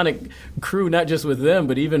iconic crew, not just with them,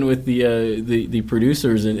 but even with the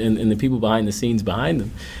producers and the people behind the scenes behind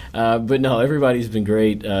them. But no, everybody's been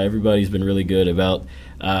great. Everybody's been really good about.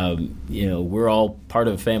 We're all part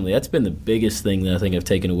of a family. That's been the biggest thing that I think I've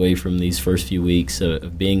taken away from these first few weeks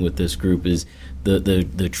of being with this group is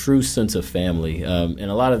the true sense of family. And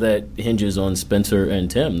a lot of that hinges on Spencer and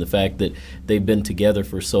Tim, the fact that they've been together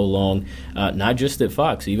for so long, not just at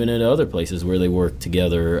Fox, even at other places where they work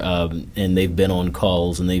together, and they've been on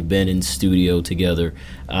calls and they've been in studio together.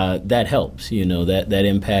 That helps, that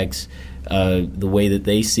impacts the way that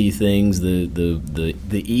they see things, the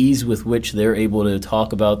ease with which they're able to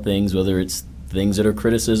talk about things, whether it's things that are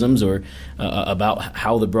criticisms or about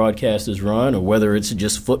how the broadcast is run, or whether it's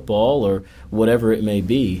just football or whatever it may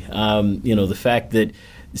be. The fact that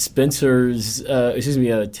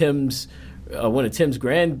Tim's one of Tim's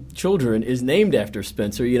grandchildren is named after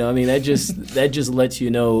Spencer. That just lets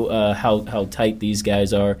you know how tight these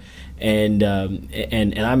guys are, and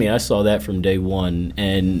I saw that from day one,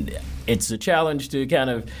 and it's a challenge to kind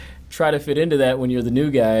of try to fit into that when you're the new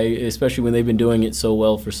guy, especially when they've been doing it so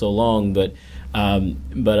well for so long. But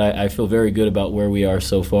I feel very good about where we are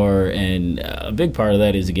so far, and a big part of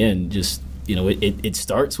that is, again, just it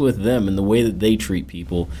starts with them and the way that they treat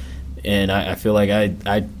people, and I feel like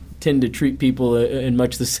I tend to treat people in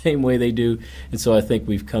much the same way they do, and so I think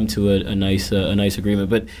we've come to a nice agreement.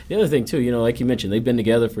 But the other thing too, like you mentioned, they've been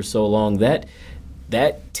together for so long, that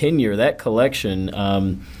tenure, that collection.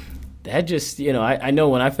 That just, I know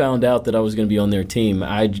when I found out that I was going to be on their team,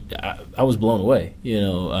 I was blown away,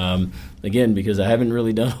 again, because I haven't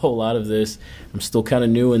really done a whole lot of this. I'm still kind of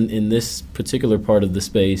new in this particular part of the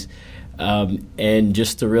space. And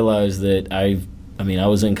just to realize that I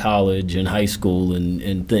was in college and high school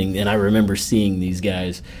and I remember seeing these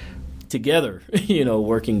guys together,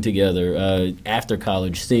 working together after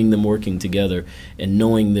college, seeing them working together and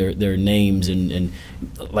knowing their names. And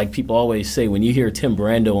like people always say, when you hear Tim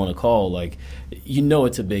Brando on a call, like,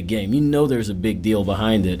 it's a big game. There's a big deal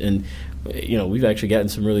behind it. And, we've actually gotten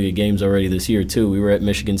some really good games already this year, too. We were at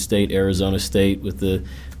Michigan State, Arizona State with the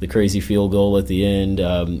crazy field goal at the end.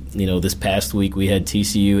 This past week we had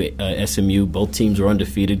TCU, SMU. Both teams were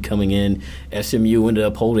undefeated coming in. SMU ended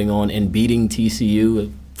up holding on and beating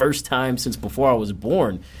TCU. First time since before I was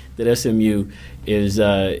born that SMU is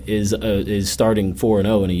starting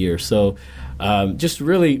 4-0 in a year. So just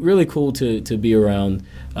really, really cool to be around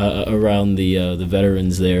the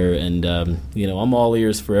veterans there, and I'm all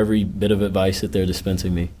ears for every bit of advice that they're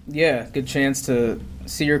dispensing me. Yeah, good chance to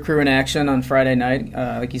see your crew in action on Friday night.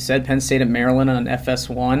 Like you said, Penn State at Maryland on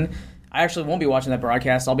FS1. I actually won't be watching that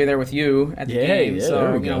broadcast. I'll be there with you at the game. Yeah,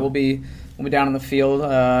 so we'll be down on the field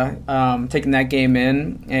taking that game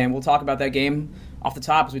in, and we'll talk about that game off the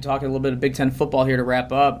top as we talk a little bit of Big Ten football here to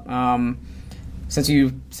wrap up. Since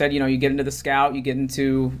you said you get into the scout, you get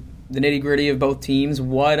into the nitty-gritty of both teams,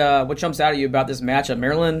 what jumps out at you about this matchup?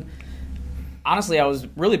 Maryland, honestly, I was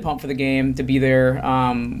really pumped for the game to be there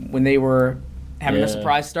when they were having a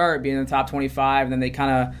surprise start, being in the top 25, and then they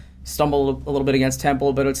kind of stumbled a little bit against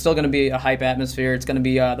Temple, but it's still going to be a hype atmosphere. It's going to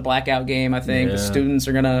be the blackout game, I think. Yeah. The students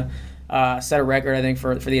are going to set a record, I think,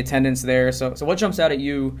 for the attendance there. So what jumps out at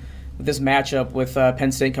you with this matchup with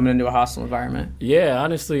Penn State coming into a hostile environment? Yeah,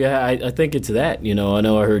 honestly, I think it's that. I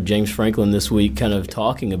know I heard James Franklin this week kind of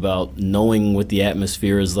talking about knowing what the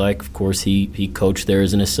atmosphere is like. Of course, he coached there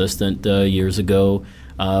as an assistant years ago.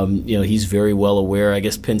 He's very well aware. I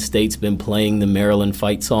guess Penn State's been playing the Maryland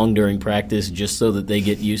fight song during practice just so that they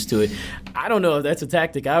get used to it. I don't know if that's a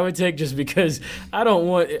tactic I would take, just because I don't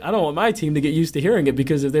want my team to get used to hearing it,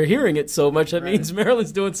 because if they're hearing it so much, that means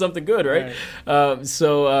Maryland's doing something good, right?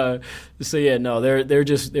 So yeah, no, they're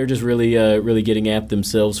just really really getting amped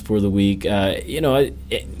themselves for the week.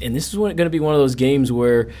 And this is going to be one of those games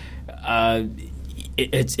where.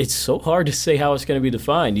 It's so hard to say how it's going to be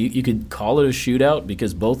defined. You could call it a shootout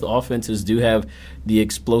because both offenses do have the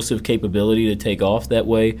explosive capability to take off that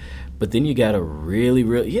way. But then you got a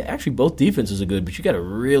really, actually both defenses are good, but you got a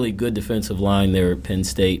really good defensive line there at Penn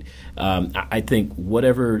State. I think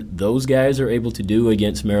whatever those guys are able to do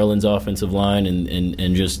against Maryland's offensive line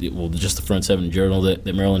and just the front seven in general that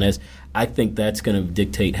Maryland has, I think that's going to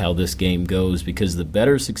dictate how this game goes, because the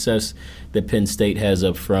better success that Penn State has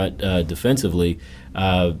up front defensively,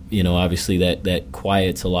 obviously that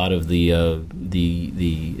quiets a lot of the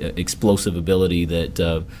explosive ability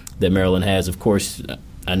that Maryland has. Of course,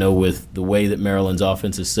 I know with the way that Maryland's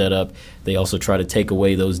offense is set up, they also try to take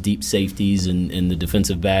away those deep safeties and the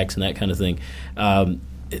defensive backs and that kind of thing.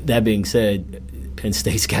 That being said, Penn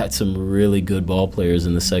State's got some really good ball players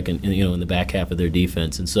in the back half of their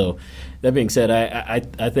defense. And so, that being said,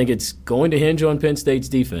 I think it's going to hinge on Penn State's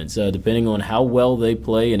defense, depending on how well they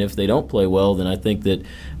play. And if they don't play well, then I think that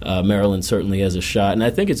Maryland certainly has a shot. And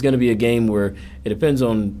I think it's going to be a game where it depends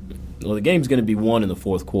on. Well, the game's going to be won in the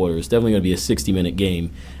fourth quarter. It's definitely going to be a 60-minute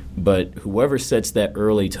game. But whoever sets that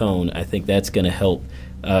early tone, I think that's going to help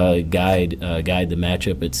guide the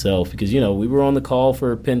matchup itself. Because, we were on the call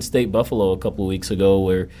for Penn State-Buffalo a couple of weeks ago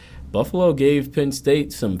where Buffalo gave Penn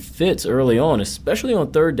State some fits early on, especially on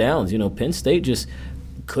third downs. Penn State just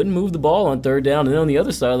couldn't move the ball on third down. And then on the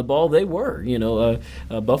other side of the ball, they were.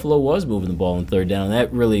 Buffalo was moving the ball on third down. And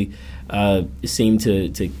that really seemed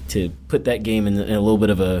to put that game in a little bit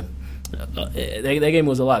of a that game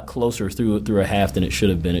was a lot closer through a half than it should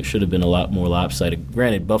have been. It should have been a lot more lopsided.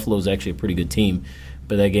 Granted, Buffalo's actually a pretty good team,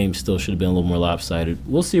 but that game still should have been a little more lopsided.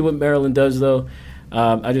 We'll see what Maryland does, though.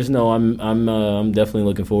 I just know I'm definitely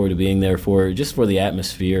looking forward to being there for the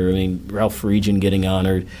atmosphere. I mean, Ralph Friedgen getting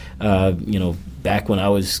honored. Back when I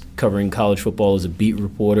was covering college football as a beat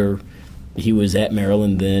reporter, he was at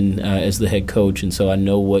Maryland then as the head coach, and so I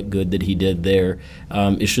know what good that he did there.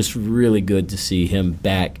 It's just really good to see him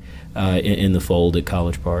back in the fold at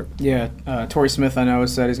College Park. Yeah, Torrey Smith, I know,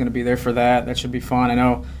 said he's going to be there for that. That should be fun. I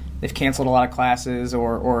know they've canceled a lot of classes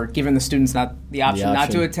or given the students not the option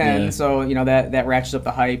not to attend, yeah. So that ratchets up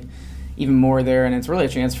the hype even more there, and it's really a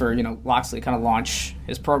chance for Loxley to kind of launch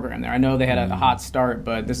his program there. I know they had a hot start,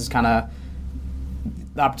 but this is kind of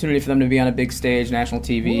the opportunity for them to be on a big stage, national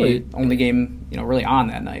TV, only game really on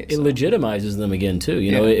that night. It legitimizes them again too.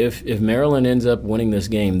 If Maryland ends up winning this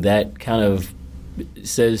game, that kind of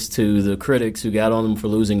says to the critics who got on them for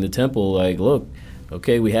losing the Temple, like, look,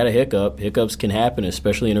 okay, we had a hiccup. Hiccups can happen,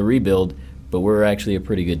 especially in a rebuild, but we're actually a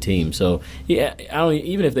pretty good team. So, yeah,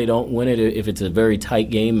 even if they don't win it, if it's a very tight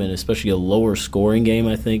game and especially a lower scoring game,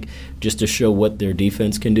 I think, just to show what their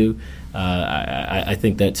defense can do, I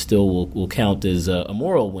think that still will count as a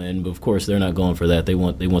moral win. But, of course, they're not going for that. They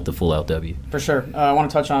want the full-out W. For sure. I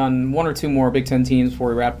want to touch on one or two more Big Ten teams before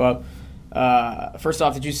we wrap up. First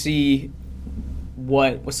off, did you see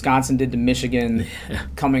what Wisconsin did to Michigan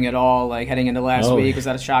coming at all, like heading into last week? Was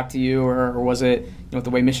that a shock to you, or was it with the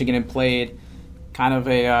way Michigan had played, kind of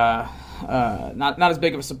a not as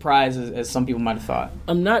big of a surprise as some people might have thought?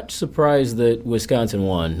 I'm not surprised that Wisconsin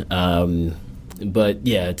won, but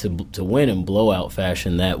yeah, to win in blowout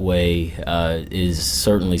fashion that way is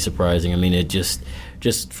certainly surprising. I mean, it just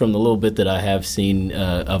from the little bit that I have seen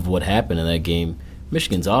of what happened in that game,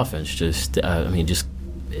 Michigan's offense just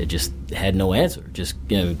had no answer.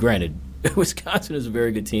 Granted, Wisconsin is a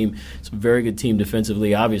very good team. It's a very good team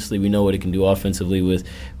defensively. Obviously, we know what it can do offensively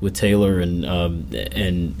with Taylor,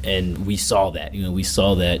 and we saw that. We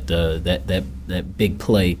saw that big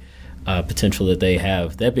play potential that they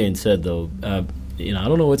have. That being said, though, I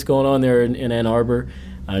don't know what's going on there in Ann Arbor.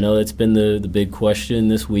 I know that's been the big question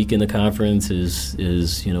this week in the conference is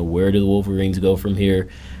where do the Wolverines go from here?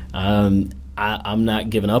 I'm not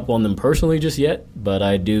giving up on them personally just yet, but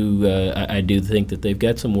I do think that they've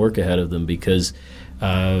got some work ahead of them because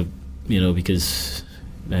they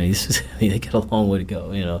got a long way to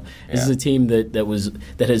go. This is a team that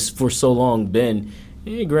has for so long been.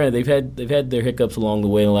 Granted, they've had their hiccups along the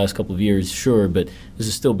way in the last couple of years, sure, but this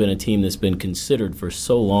has still been a team that's been considered for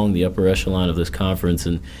so long the upper echelon of this conference,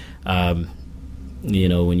 and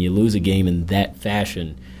when you lose a game in that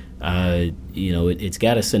fashion. It's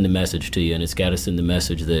got to send a message to you, and it's got to send a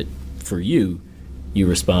message that, for you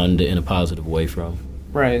respond in a positive way from.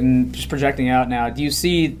 Right, and just projecting out now, do you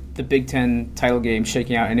see the Big Ten title game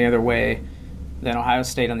shaking out any other way than Ohio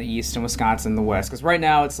State on the East and Wisconsin on the West? Because right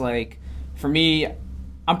now it's like, for me,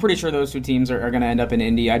 I'm pretty sure those two teams are going to end up in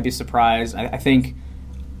Indy. I'd be surprised. I think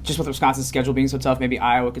just with Wisconsin's schedule being so tough, maybe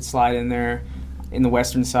Iowa could slide in there in the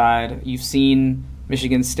Western side. You've seen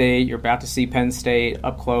Michigan State. You're about to see Penn State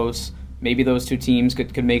up close. Maybe those two teams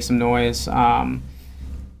could make some noise.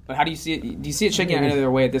 But But how do you see it? Do you see it shaking out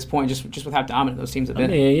their way at this point, just with how dominant those teams have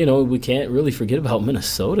been? I mean, we can't really forget about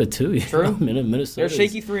Minnesota too. True. Minnesota. They're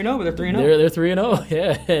shaky 3-0, but they're 3-0. They're 3-0.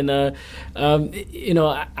 Yeah, and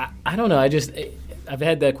I don't know. I've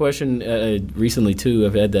had that question recently too.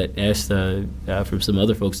 I've had that asked from some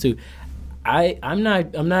other folks too. I'm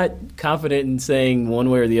not confident in saying one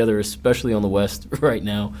way or the other, especially on the West right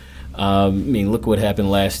now. I mean, look what happened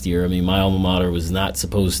last year. I mean, my alma mater was not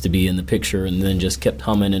supposed to be in the picture and then just kept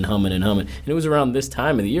humming and humming and humming. And it was around this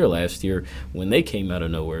time of the year last year when they came out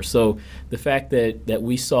of nowhere. So the fact that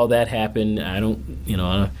we saw that happen, I don't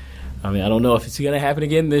know if it's going to happen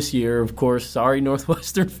again this year. Of course, sorry,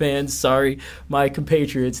 Northwestern fans. Sorry, my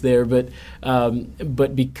compatriots there. But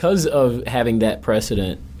because of having that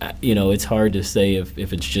precedent, it's hard to say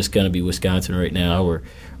if it's just going to be Wisconsin right now or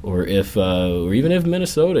even if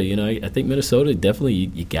Minnesota. I think Minnesota definitely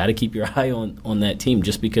you got to keep your eye on that team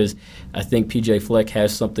just because I think PJ Fleck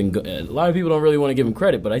has something. A lot of people don't really want to give him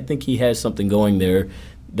credit, but I think he has something going there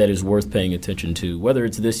that is worth paying attention to, whether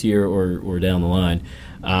it's this year or down the line.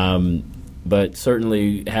 But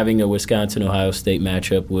certainly having a Wisconsin-Ohio State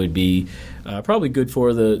matchup would be probably good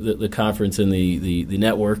for the conference and the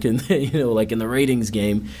network and like in the ratings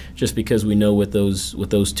game, just because we know what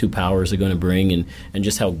those two powers are going to bring and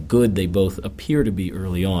just how good they both appear to be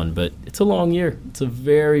early on. But it's a long year. It's a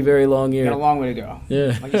very, very long year. Got a long way to go.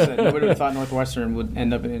 Yeah. Like you said, nobody would have thought Northwestern would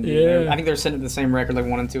end up in Indy. Yeah. I think they're sitting at the same record, like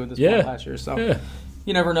 1-2 at this point last year. So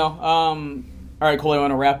you never know. All right, Coley, I want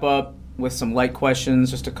to wrap up with some light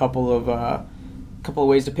questions, just a couple of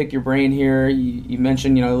ways to pick your brain here. You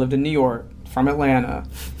mentioned, you lived in New York, from Atlanta,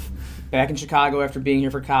 back in Chicago after being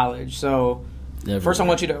here for college. So first I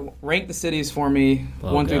want you to rank the cities for me,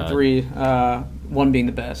 1 through 3, 1 being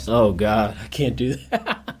the best. Oh, God, I can't do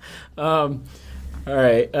that. All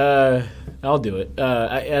right, I'll do it.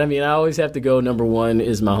 I always have to go. Number 1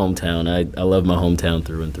 is my hometown. I love my hometown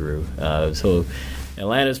through and through. So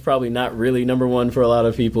Atlanta's probably not really number 1 for a lot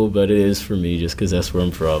of people, but it is for me just because that's where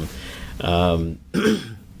I'm from.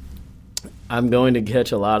 I'm going to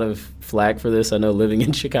catch a lot of flack for this. I know living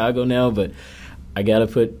in Chicago now, but I got to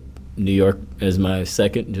put New York as my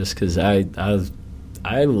second just because I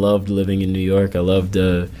loved living in New York. I loved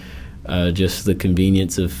just the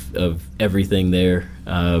convenience of everything there.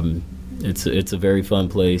 It's a very fun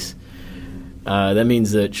place. That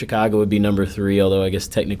means that Chicago would be number 3, although I guess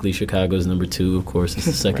technically Chicago is number 2, of course. It's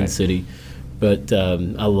the second city. But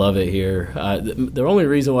I love it here. The only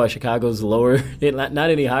reason why Chicago's lower, not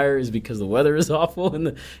any higher, is because the weather is awful,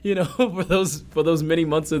 and for those many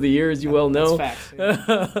months of the year, as you well know. That's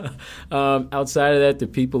facts. Yeah. Outside of that, the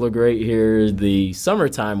people are great here. The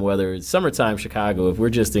summertime weather, summertime Chicago. If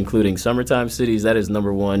we're just including summertime cities, that is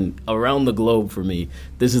number 1 around the globe for me.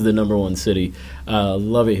 This is the number 1 city.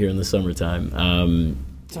 Love it here in the summertime.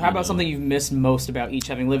 So how about something you've missed most about each,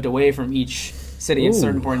 having lived away from each city at a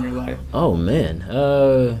certain point in your life? Oh, man.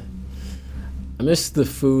 I miss the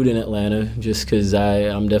food in Atlanta just because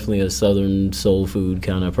I'm definitely a Southern soul food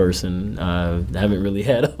kind of person. I haven't really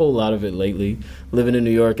had a whole lot of it lately. Living in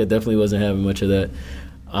New York, I definitely wasn't having much of that.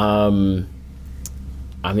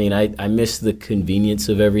 I miss the convenience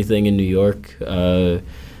of everything in New York. The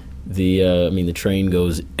train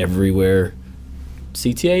goes everywhere.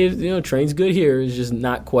 CTA, train's good here. It's just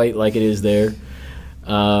not quite like it is there.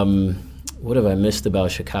 What have I missed about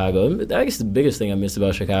Chicago? I guess the biggest thing I missed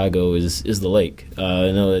about Chicago is the lake.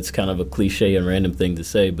 I know that's kind of a cliche and random thing to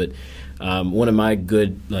say, but one of my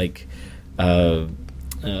good, one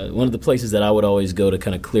of the places that I would always go to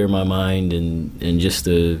kind of clear my mind and just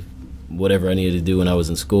to whatever I needed to do when I was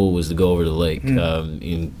in school was to go over to the lake.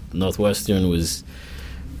 In Northwestern was...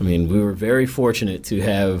 we were very fortunate to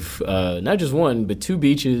have not just 1, but 2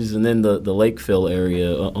 beaches and then the Lakeville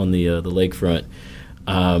area on the lakefront.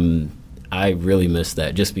 I really miss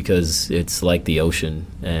that just because it's like the ocean.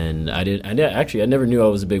 And I never knew I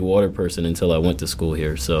was a big water person until I went to school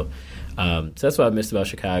here. So that's what I missed about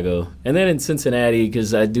Chicago. And then in Cincinnati,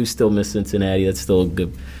 because I do still miss Cincinnati. That's still a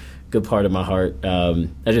good part of my heart. I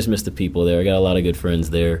just miss the people there. I got a lot of good friends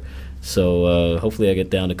there. So hopefully I get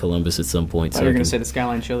down to Columbus at some point. So you're going to say the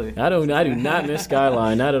Skyline Chili. I do not miss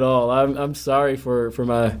Skyline, not at all. I'm sorry for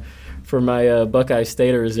my Buckeye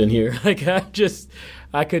Staters in here.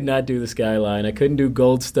 I could not do the Skyline. I couldn't do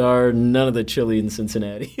Gold Star. None of the chili in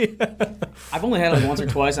Cincinnati. I've only had it once or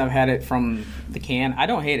twice. I've had it from the can. I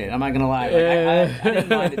don't hate it. I'm not going to lie. I didn't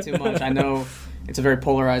mind it too much. I know it's a very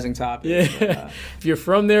polarizing topic. Yeah. But, if you're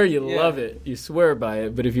from there, you love it. You swear by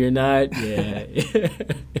it. But if you're not, yeah.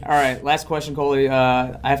 All right, last question, Coley.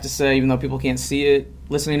 I have to say, even though people can't see it,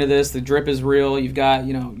 listening to this, the drip is real. You've got,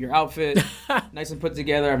 your outfit nice and put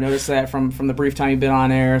together. I've noticed that from the brief time you've been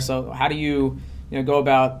on air. So how do you go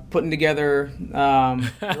about putting together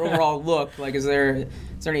your overall look? Like, is there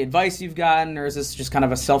any advice you've gotten, or is this just kind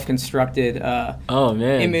of a self-constructed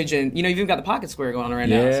image? And you've even got the pocket square going on right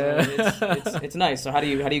now, so it's nice. So how do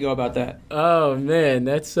you go about that? Oh man,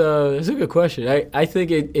 that's a good question. I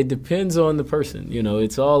think it depends on the person.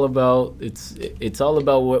 It's all about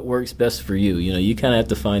what works best for you. You kind of have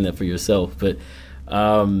to find that for yourself,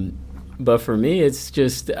 But for me, it's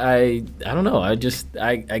just I don't know. I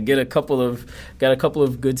get a couple of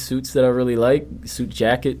good suits that I really like, suit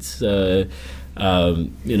jackets. You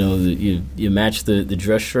match the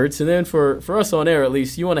dress shirts, and then for us on air, at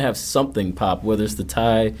least, you want to have something pop, whether it's the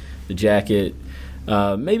tie, the jacket.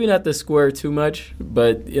 Maybe not the square too much,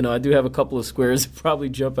 but I do have a couple of squares that probably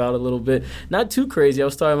jump out a little bit. Not too crazy. I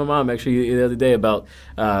was talking to my mom actually the other day about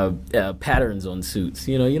patterns on suits.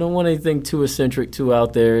 You don't want anything too eccentric, too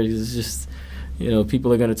out there. It's just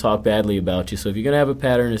people are going to talk badly about you. So if you're going to have a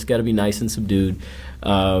pattern, it's got to be nice and subdued.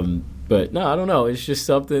 But no, I don't know. It's just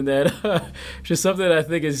something that I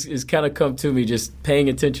think is kind of come to me, just paying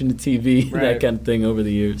attention to TV, right. That kind of thing over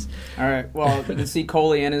the years. All right. Well, you can see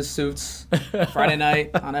Coley in his suits Friday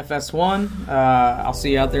night on FS1. I'll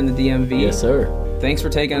see you out there in the DMV. Yes, sir. Thanks for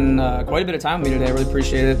taking quite a bit of time with me today. I really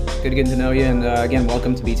appreciate it. Good getting to know you. And again,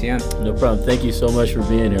 welcome to BTN. No problem. Thank you so much for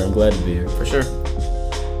being here. I'm glad to be here. For sure.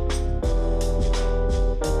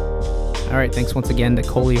 All right. Thanks once again to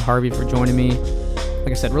Coley Harvey for joining me.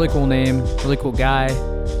 Like I said, really cool name, really cool guy,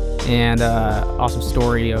 and awesome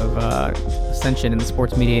story of ascension in the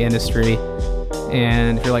sports media industry.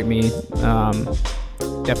 And if you're like me,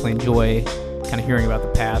 definitely enjoy kind of hearing about the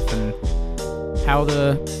path and how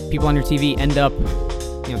the people on your TV end up,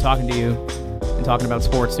 talking to you and talking about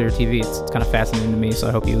sports through your TV. It's kind of fascinating to me, so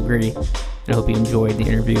I hope you agree. And I hope you enjoyed the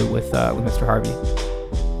interview with Mr. Harvey.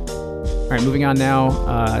 All right, moving on now.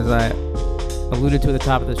 As I alluded to at the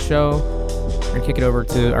top of the show, we're going to kick it over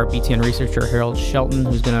to our BTN researcher, Harold Shelton,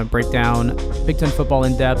 who's going to break down Big Ten football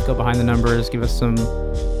in depth, go behind the numbers, give us some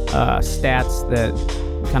stats that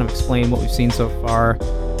kind of explain what we've seen so far,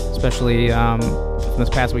 especially from this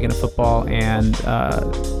past weekend of football, and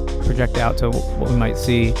project out to what we might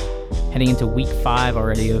see heading into Week 5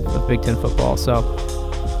 already of Big Ten football. So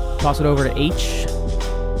toss it over to H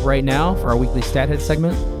right now for our weekly Stat Head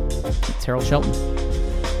segment. It's Harold Shelton.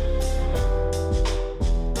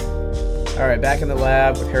 All right, back in the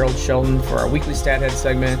lab with Harold Shelton for our weekly Stat Head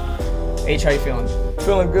segment. H, how you feeling?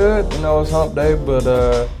 Feeling good. It's hump day,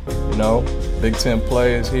 but, Big Ten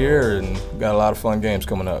play is here, and we've got a lot of fun games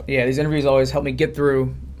coming up. Yeah, these interviews always help me get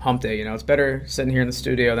through hump day. It's better sitting here in the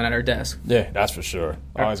studio than at our desk. Yeah, that's for sure.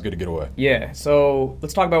 Always good to get away. Yeah, so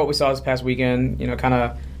let's talk about what we saw this past weekend. Kind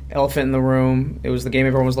of elephant in the room. It was the game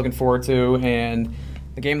everyone was looking forward to, and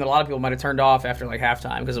the game that a lot of people might have turned off after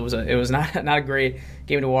halftime, because it was not a great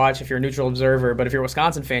game to watch if you're a neutral observer, but if you're a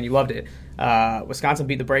Wisconsin fan, you loved it. Wisconsin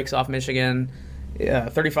beat the brakes off Michigan,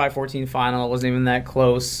 35-14 final. It wasn't even that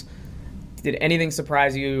close. Did anything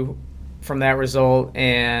surprise you from that result,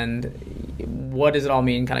 and what does it all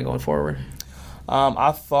mean kind of going forward?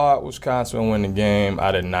 I thought Wisconsin would win the game.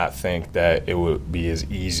 I did not think that it would be as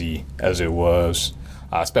easy as it was.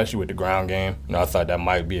 Especially with the ground game. I thought that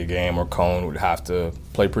might be a game where Cone would have to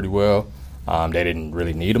play pretty well. They didn't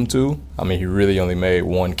really need him to. He really only made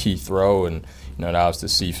one key throw, and that was to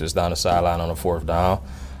Cephas down the sideline on a 4th down.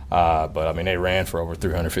 But they ran for over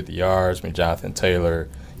 350 yards. Jonathan Taylor,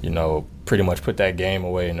 pretty much put that game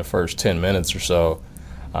away in the first 10 minutes or so.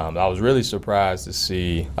 I was really surprised to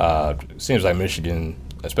see. It seems like Michigan,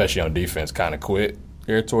 especially on defense, kind of quit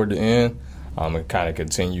here toward the end. It kind of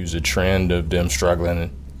continues a trend of them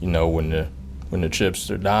struggling, when the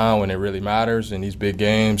chips are down, when it really matters in these big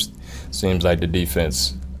games. Seems like the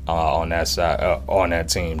defense on that side, on that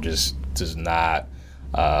team, just does not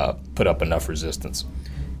put up enough resistance.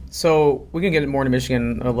 So we can get more into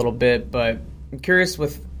Michigan a little bit, but I'm curious,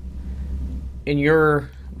 in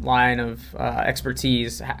your line of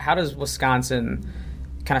expertise, how does Wisconsin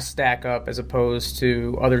kind of stack up as opposed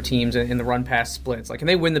to other teams in the run-pass splits? Can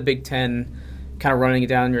they win the Big Ten kind of running it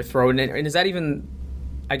down your throat? And is that even,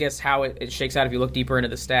 I guess, how it shakes out if you look deeper into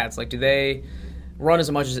the stats? Do they run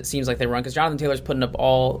as much as it seems like they run? Because Jonathan Taylor's putting up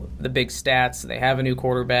all the big stats. They have a new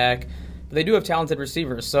quarterback. But they do have talented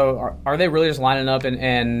receivers. So are they really just lining up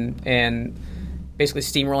and basically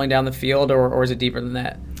steamrolling down the field, or is it deeper than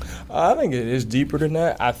that? I think it is deeper than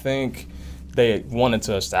that. I think they wanted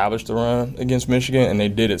to establish the run against Michigan, and they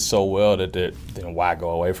did it so well that then why go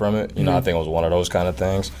away from it? I think it was one of those kind of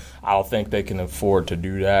things. I don't think they can afford to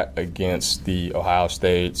do that against the Ohio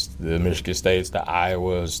States, the Michigan States, the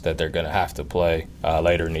Iowas that they're going to have to play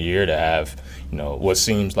later in the year to have, what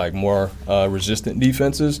seems like more resistant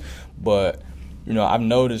defenses. But, I've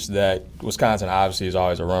noticed that Wisconsin obviously is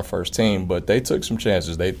always a run-first team, but they took some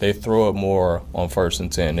chances. They throw it more on 1st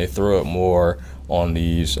and 10. They throw it more on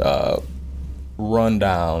these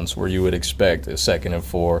rundowns where you would expect a 2nd and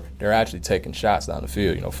 4. They're actually taking shots down the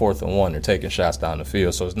field. 4th and 1, they're taking shots down the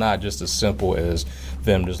field. So it's not just as simple as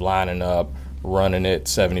them just lining up, running it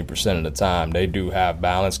 70% of the time. They do have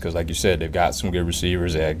balance because, like you said, they've got some good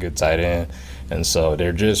receivers. They had good tight end. And so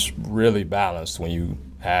they're just really balanced when you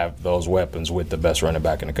have those weapons with the best running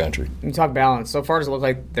back in the country. You talk balance. So far, does it look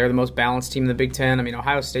like they're the most balanced team in the Big Ten? I mean,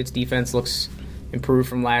 Ohio State's defense looks improved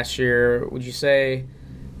from last year. Would you say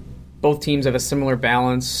both teams have a similar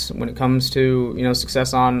balance when it comes to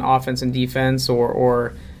success on offense and defense,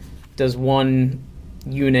 or does one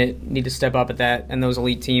unit need to step up at that and those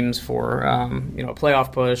elite teams for a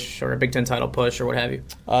playoff push or a Big Ten title push or what have you?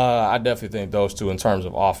 I definitely think those two, in terms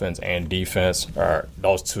of offense and defense,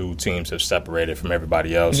 those two teams have separated from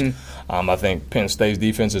everybody else. I think Penn State's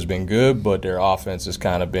defense has been good, but their offense has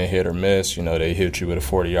kind of been hit or miss. They hit you with a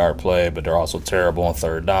 40-yard play, but they're also terrible on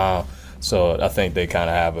 3rd down. So I think they kind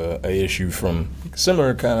of have a issue from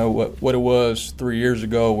similar kind of what it was 3 years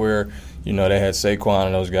ago where, they had Saquon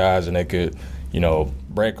and those guys and they could,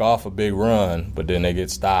 break off a big run, but then they get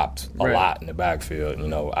stopped a lot in the backfield.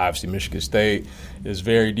 Obviously Michigan State is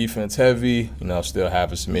very defense heavy, still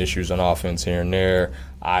having some issues on offense here and there.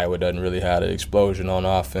 Iowa doesn't really have an explosion on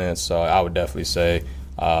offense, so I would definitely say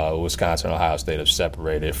Wisconsin and Ohio State have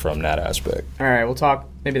separated from that aspect. All right, we'll talk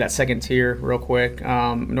maybe that second tier real quick.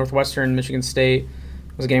 Northwestern, Michigan State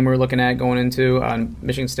was a game we were looking at going into.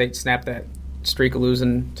 Michigan State snapped that streak of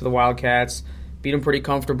losing to the Wildcats, beat them pretty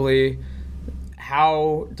comfortably.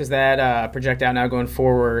 How does that project out now going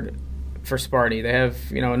forward for Sparty? They have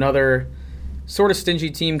another sort of stingy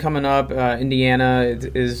team coming up. Indiana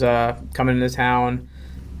is coming into town.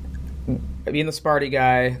 Being the Sparty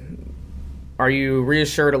guy, are you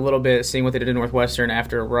reassured a little bit seeing what they did in Northwestern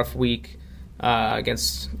after a rough week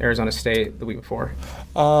against Arizona State the week before?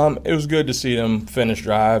 It was good to see them finish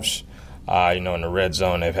drives. In the red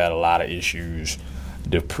zone, they've had a lot of issues.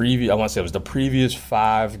 I want to say it was the previous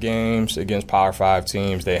 5 games against Power 5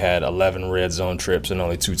 teams, they had 11 red zone trips and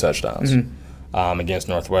only 2 touchdowns. Against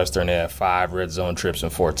Northwestern, they had 5 red zone trips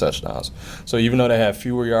and 4 touchdowns. So even though they had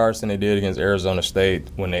fewer yards than they did against Arizona State,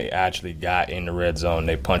 when they actually got in the red zone,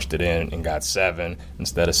 they punched it in and got 7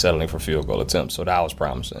 instead of settling for field goal attempts. So that was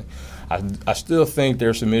promising. I still think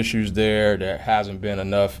there's some issues there. There hasn't been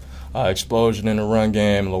enough explosion in the run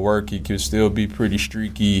game. Lewerke could still be pretty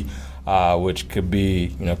streaky, which could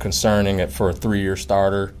be concerning for a 3-year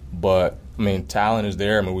starter. But talent is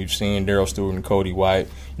there. We've seen Darryl Stewart and Cody White,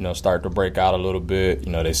 start to break out a little bit.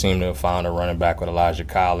 They seem to have found a running back with Elijah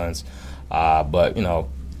Collins. But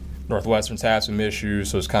Northwestern's had some issues,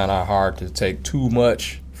 so it's kind of hard to take too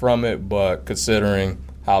much from it. But considering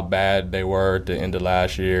how bad they were at the end of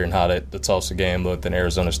last year and how the Tulsa game looked and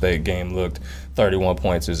Arizona State game looked, 31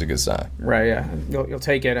 points is a good sign. Right, yeah. You'll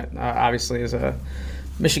take it, obviously, as a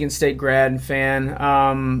Michigan State grad and fan.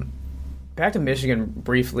 Back to Michigan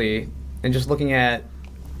briefly, and just looking at,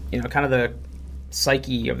 kind of the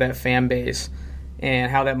psyche of that fan base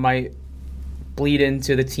and how that might bleed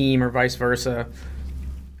into the team or vice versa.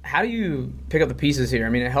 How do you pick up the pieces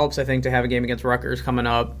here? It helps, I think, to have a game against Rutgers coming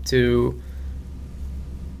up to,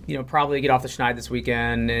 probably get off the schneid this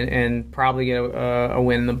weekend and probably get a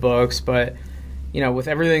win in the books. But, with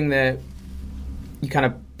everything that you kind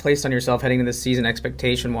of placed on yourself heading into this season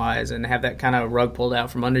expectation-wise and have that kind of rug pulled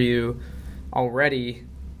out from under you already,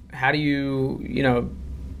 how do you,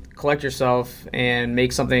 collect yourself and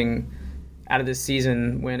make something out of this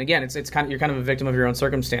season when, again, it's kind of, you're kind of a victim of your own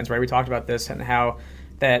circumstance, right? We talked about this and how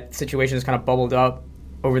that situation has kind of bubbled up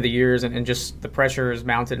over the years and just the pressure is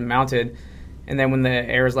mounted. And then when the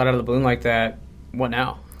air is let out of the balloon like that, what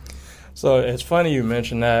now? So it's funny you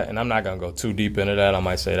mentioned that, and I'm not going to go too deep into that. I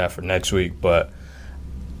might say that for next week. But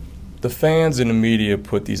the fans and the media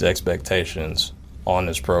put these expectations on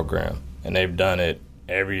this program, and they've done it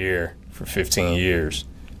every year for 15 years,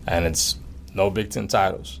 and it's no Big Ten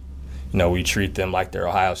titles. We treat them like they're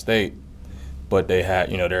Ohio State, but they have,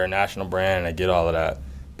 they're a national brand and they get all of that.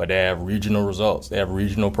 But they have regional results. They have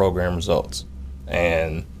regional program results.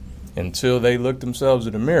 And until they look themselves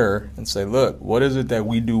in the mirror and say, look, what is it that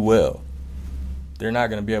we do well? They're not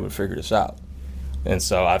going to be able to figure this out. And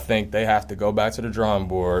so I think they have to go back to the drawing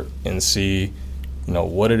board and see,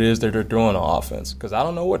 what it is that they're doing on offense. Because I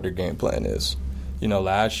don't know what their game plan is.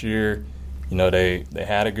 Last year, they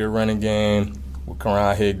had a good running game with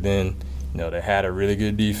Karan Higdon. They had a really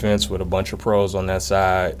good defense with a bunch of pros on that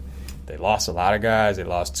side. They lost a lot of guys. They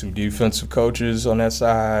lost 2 defensive coaches on that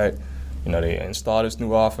side. They installed this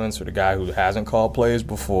new offense with a guy who hasn't called plays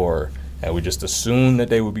before, and we just assumed that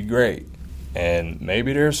they would be great. And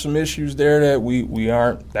maybe there's some issues there that we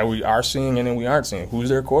are seeing and then we aren't seeing. Who's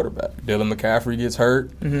their quarterback? Dylan McCaffrey gets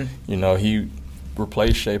hurt. Mm-hmm. He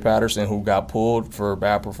replaced Shea Patterson, who got pulled for a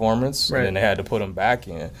bad performance, and then they had to put him back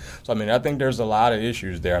in. So, I think there's a lot of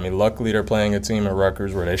issues there. Luckily they're playing a team in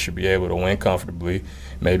Rutgers where they should be able to win comfortably,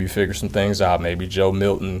 maybe figure some things out. Maybe Joe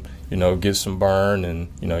Milton, gets some burn, and,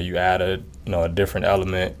 you add a different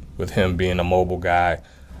element with him being a mobile guy.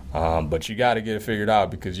 But you got to get it figured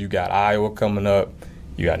out because you got Iowa coming up,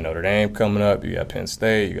 you got Notre Dame coming up, you got Penn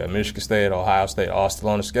State, you got Michigan State, Ohio State, all still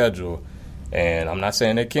on the schedule. And I'm not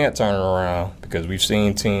saying they can't turn it around because we've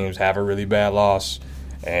seen teams have a really bad loss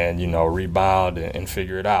and, rebound and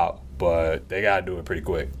figure it out. But they got to do it pretty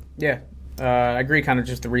quick. Yeah, I agree, kind of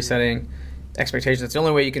just the resetting expectations. It's the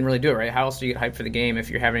only way you can really do it, right? How else do you get hyped for the game if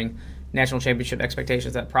you're having national championship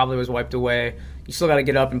expectations that probably was wiped away? You still got to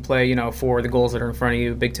get up and play, for the goals that are in front of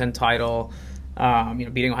you, Big Ten title,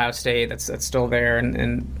 beating Ohio State, that's still there,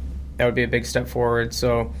 and that would be a big step forward.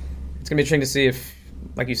 So it's going to be interesting to see if,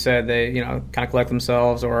 like you said, they, kind of collect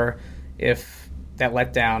themselves or if that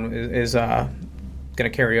letdown is going to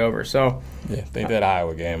carry over. So yeah, I think that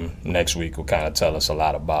Iowa game next week will kind of tell us a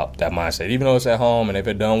lot about that mindset. Even though it's at home, and if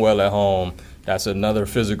it done well at home, that's another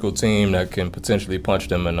physical team that can potentially punch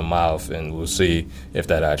them in the mouth, and we'll see if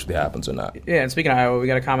that actually happens or not. Yeah, and speaking of Iowa, we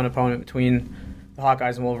got a common opponent between the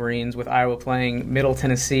Hawkeyes and Wolverines, with Iowa playing Middle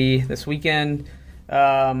Tennessee this weekend.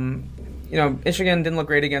 Michigan didn't look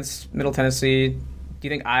great against Middle Tennessee. Do you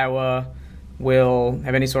think Iowa will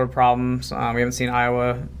have any sort of problems? We haven't seen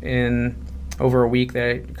Iowa in over a week.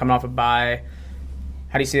 They're coming off a bye.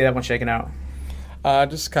 How do you see that one shaking out?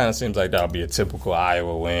 Just kind of seems like that'll be a typical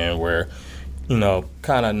Iowa win where,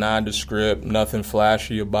 kind of nondescript, nothing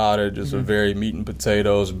flashy about it, just a very meat and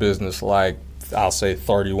potatoes, business-like, I'll say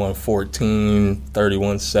 31-14,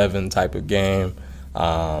 31-7 type of game.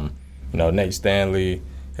 Nate Stanley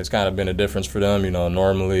has kind of been a difference for them.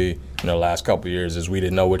 Normally, the last couple of years is we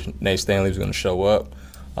didn't know which Nate Stanley was going to show up.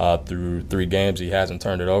 Through 3 games, he hasn't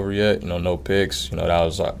turned it over yet. No picks. That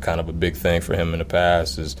was kind of a big thing for him in the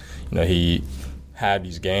past is, he had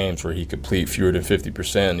these games where he complete fewer than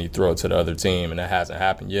 50% and he'd throw it to the other team, and that hasn't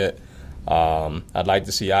happened yet. I'd like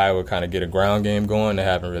to see Iowa kind of get a ground game going. They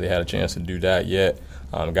haven't really had a chance to do that yet.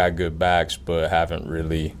 Got good backs, but haven't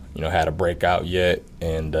really, had a breakout yet.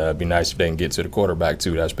 And it'd be nice if they can get to the quarterback,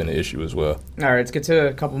 too. That's been an issue as well. All right, let's get to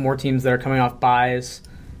a couple more teams that are coming off byes.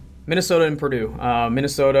 Minnesota and Purdue.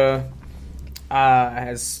 Minnesota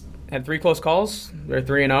has had 3 close calls. They're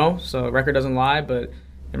 3-0, so the record doesn't lie, but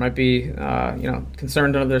there might be,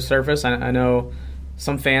 concern under the surface. I know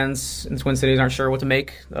some fans in the Twin Cities aren't sure what to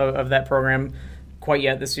make of that program quite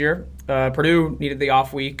yet this year. Purdue needed the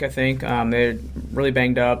off week, I think. They're really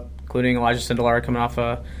banged up, including Elijah Sindelar coming off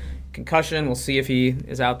a concussion. We'll see if he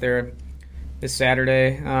is out there this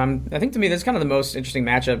Saturday. I think to me that's kind of the most interesting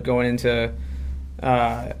matchup going into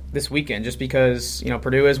this weekend, just because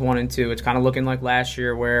Purdue is 1-2. It's kind of looking like last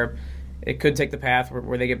year where it could take the path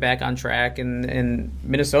where they get back on track. And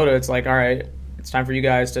Minnesota, it's like, all right, it's time for you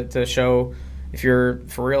guys to show if you're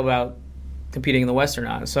for real about competing in the West or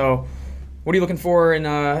not. So what are you looking for in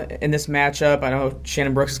this matchup? I know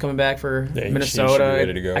Shannon Brooks is coming back for Minnesota.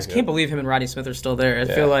 Ready to go. I can't believe him and Rodney Smith are still there. I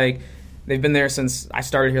feel like they've been there since I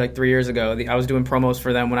started here 3 years ago. I was doing promos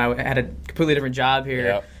for them when I had a completely different job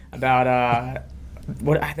here about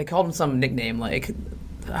what they called them, some nickname like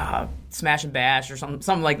Smash and Bash or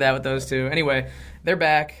something like that with those two. Anyway, they're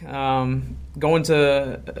back, going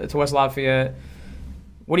to West Lafayette.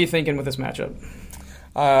 What are you thinking with this matchup?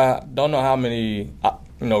 Don't know how many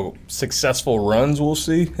successful runs we'll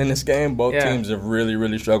see in this game. Both teams have really,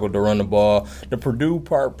 really struggled to run the ball. The Purdue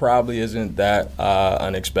part probably isn't that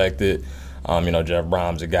unexpected. Jeff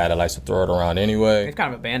Brom's a guy that likes to throw it around anyway. They've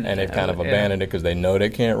kind of abandoned it. And they've kind of abandoned it because they know they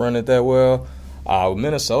can't run it that well.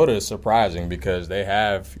 Minnesota is surprising because they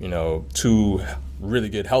have, 2 really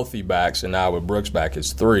good healthy backs, and now with Brooks back,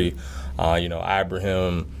 it's 3.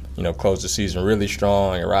 Ibrahim, closed the season really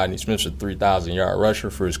strong, and Rodney Smith's a 3,000-yard rusher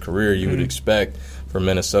for his career. You would expect for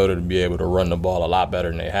Minnesota to be able to run the ball a lot better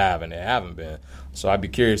than they have, and they haven't been. So I'd be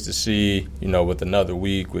curious to see, with another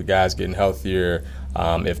week with guys getting healthier,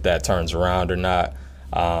 if that turns around or not.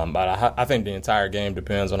 But I think the entire game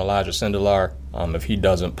depends on Elijah Sindelar. If he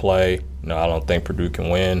doesn't play, I don't think Purdue can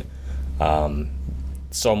win.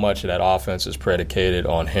 So much of that offense is predicated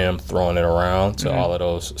on him throwing it around to all of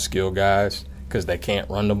those skill guys because they can't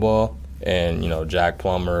run the ball. And, Jack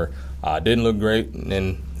Plummer didn't look great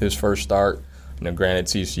in his first start. Granted,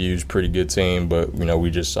 TCU's a pretty good team, but,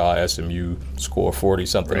 we just saw SMU score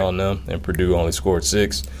 40-something on them, and Purdue only scored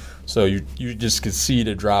 6. So you just could see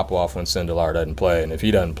the drop-off when Sindelar doesn't play. And if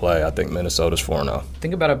he doesn't play, I think Minnesota's 4-0.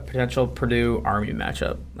 Think about a potential Purdue-Army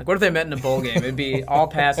matchup. Like, what if they met in a bowl game? It'd be all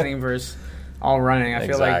passing versus all running. I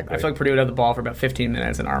feel like Purdue would have the ball for about 15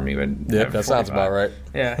 minutes, and Army would. Yep, that sounds about right.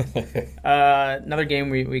 Yeah. Another game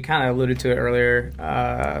we kind of alluded to it earlier.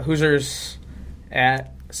 Hoosiers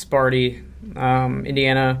at Sparty.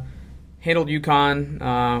 Indiana handled UConn.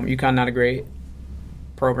 UConn not a great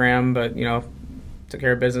program, but took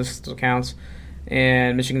care of business, still counts.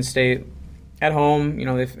 And Michigan State at home.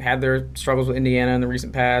 They've had their struggles with Indiana in the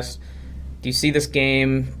recent past. Do you see this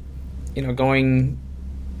game, going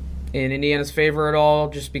in Indiana's favor at all,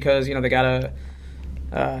 just because they got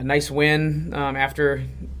a nice win after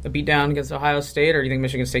a beatdown against Ohio State, or do you think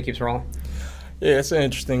Michigan State keeps rolling? Yeah, it's an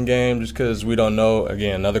interesting game just because we don't know.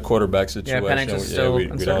 Again, another quarterback situation. Yeah, Penix is still we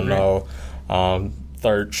don't know.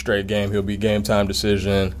 Third straight game, he'll be game time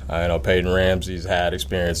decision. Peyton Ramsey's had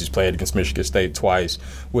experience. He's played against Michigan State twice.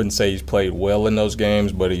 Wouldn't say he's played well in those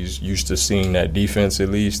games, but he's used to seeing that defense at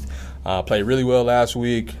least. Played really well last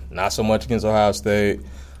week. Not so much against Ohio State.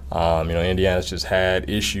 Indiana's just had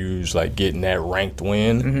issues like getting that ranked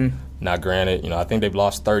win. Mm-hmm. Now, granted, I think they've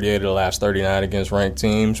lost 38 of the last 39 against ranked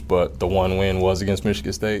teams, but the one win was against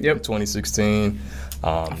Michigan State in 2016.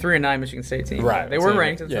 3-9 Michigan State team. Right. They were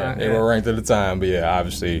ranked at the time. They were ranked at the time, but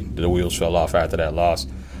obviously the wheels fell off after that loss.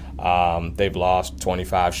 They've lost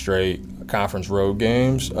 25 straight conference road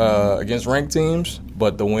games against ranked teams,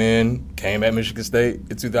 but the win came at Michigan State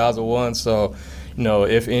in 2001. So,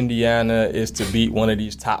 if Indiana is to beat one of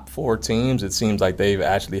these top 4 teams, it seems like they've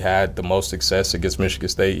actually had the most success against Michigan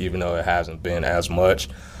State, even though it hasn't been as much.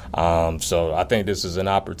 So I think this is an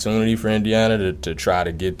opportunity for Indiana to try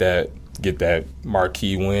to get that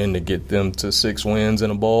marquee win to get them to 6 wins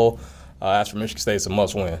in a bowl. As for Michigan State, it's a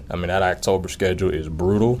must-win. I mean, that October schedule is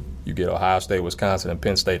brutal. You get Ohio State, Wisconsin, and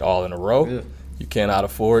Penn State all in a row. Yeah. You cannot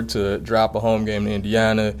afford to drop a home game to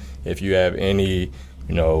Indiana if you have any,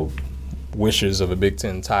 wishes of a Big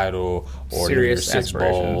Ten title or serious your 6th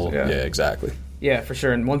bowl. Yeah, exactly. Yeah, for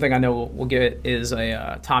sure. And one thing I know we'll get is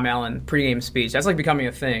a Tom Allen pregame speech. That's like becoming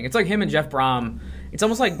a thing. It's like him and Jeff Brom. It's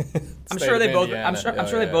almost like I'm sure they've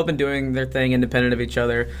both been doing their thing independent of each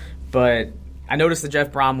other. But I noticed the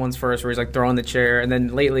Jeff Brom ones first, where he's like throwing the chair, and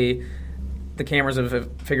then lately the cameras have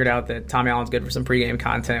figured out that Tom Allen's good for some pregame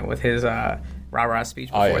content with his rah-rah speech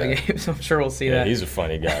before the game. So I'm sure we'll see that. He's a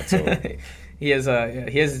funny guy too. He has an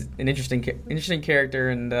interesting character,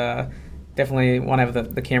 and definitely want to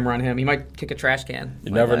have the camera on him. He might kick a trash can.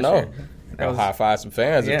 You never know. He'll high-five some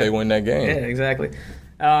fans if they win that game. Yeah, exactly.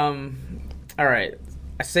 All right.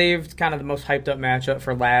 I saved kind of the most hyped-up matchup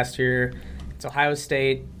for last year. It's Ohio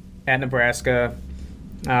State at Nebraska.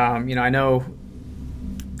 I know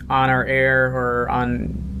on our air or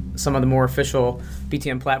on some of the more official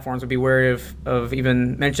BTN platforms would be wary of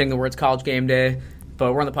even mentioning the words College Game Day.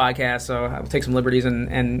 But we're on the podcast, so I'll take some liberties,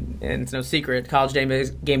 and it's no secret. College Game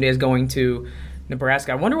Day is going to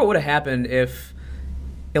Nebraska. I wonder what would have happened if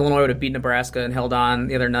Illinois would have beat Nebraska and held on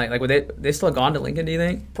the other night. Like, would they still have gone to Lincoln, do you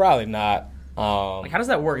think? Probably not. How does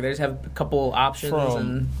that work? They just have a couple options?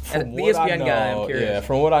 From the ESPN guy, I'm curious. Yeah,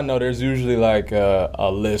 from what I know, there's usually like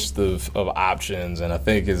a list of options, and I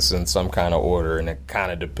think it's in some kind of order, and it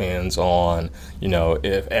kind of depends on,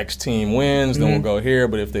 if X team wins, then we'll go here,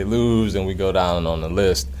 but if they lose, then we go down on the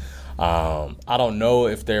list. I don't know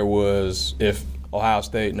if Ohio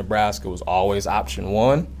State, Nebraska was always option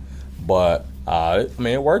 1, but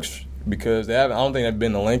it works because I don't think they've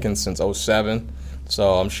been to Lincoln since 2007.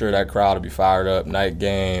 So I'm sure that crowd will be fired up. Night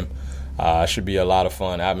game should be a lot of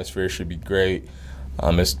fun. Atmosphere should be great.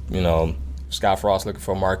 It's Scott Frost looking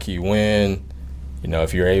for a marquee win.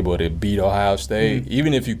 If you're able to beat Ohio State,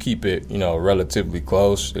 even if you keep it relatively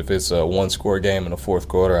close, if it's a one-score game in the fourth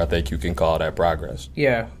quarter, I think you can call that progress.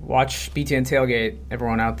 Yeah, watch BTN Tailgate,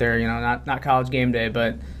 everyone out there. Not College Game Day,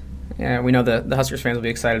 but we know the Huskers fans will be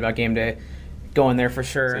excited about Game Day. Going there for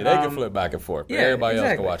sure. See, they can flip back and forth. But everybody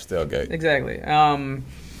else can watch tailgate. Exactly.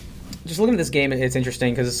 Just looking at this game, it's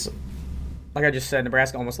interesting because, like I just said,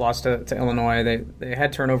 Nebraska almost lost to Illinois. They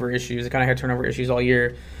had turnover issues. They kind of had turnover issues all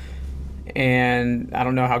year. And I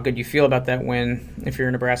don't know how good you feel about that win. If you're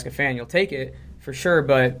a Nebraska fan, you'll take it for sure.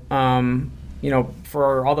 But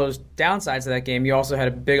for all those downsides of that game, you also had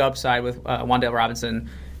a big upside with Wan'Dale Robinson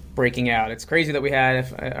breaking out. It's crazy that we had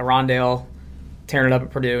a Rondale tearing it up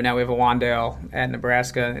at Purdue. Now we have a Wan'Dale at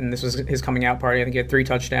Nebraska, and this was his coming out party. I think he had 3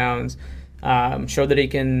 touchdowns. Showed that he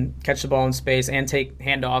can catch the ball in space and take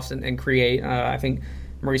handoffs and create. I think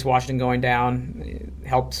Maurice Washington going down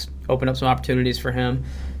helped open up some opportunities for him.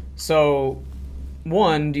 So,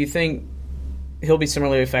 one, do you think he'll be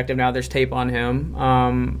similarly effective now there's tape on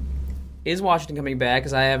him? Is Washington coming back?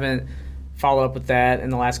 Because I haven't followed up with that in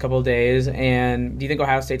the last couple of days. And do you think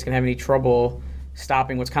Ohio State's going to have any trouble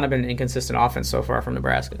stopping what's kind of been an inconsistent offense so far from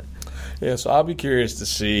Nebraska? Yeah, so I'll be curious to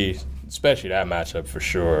see, especially that matchup for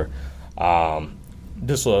sure.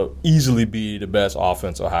 This will easily be the best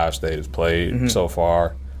offense Ohio State has played so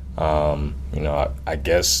far. I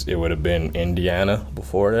guess it would have been Indiana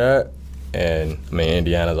before that. And,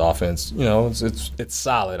 Indiana's offense, it's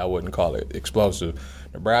solid. I wouldn't call it explosive.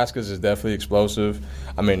 Nebraska's is definitely explosive.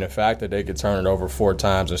 The fact that they could turn it over 4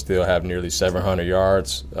 times and still have nearly 700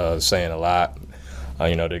 yards saying a lot.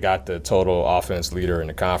 They got the total offense leader in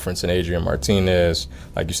the conference in Adrian Martinez.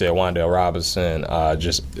 Like you said, Wan'Dale Robinson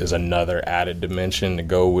just is another added dimension to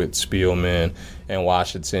go with Spielman and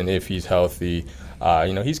Washington if he's healthy.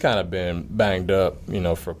 He's kind of been banged up,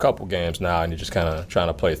 for a couple games now, and he's just kind of trying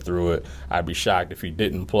to play through it. I'd be shocked if he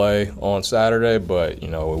didn't play on Saturday, but,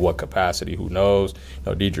 with what capacity, who knows?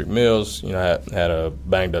 Dedrick Mills, had a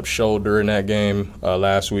banged-up shoulder in that game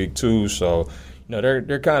last week, too, so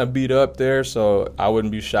they're kind of beat up there, so I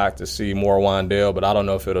wouldn't be shocked to see more Wan'Dale, but I don't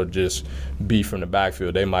know if it'll just be from the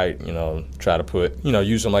backfield. They might, try to put,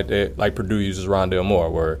 use him like Purdue uses Rondale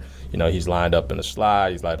Moore, where, he's lined up in the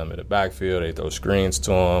slide, he's lined up in the backfield, they throw screens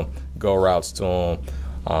to him, go routes to him.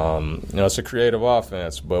 It's a creative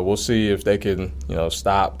offense, but we'll see if they can,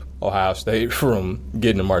 stop Ohio State from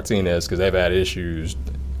getting to Martinez, because they've had issues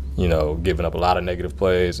giving up a lot of negative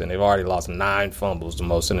plays, and they've already lost 9 fumbles, the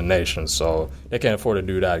most in the nation, so they can't afford to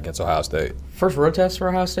do that against Ohio State. First road test for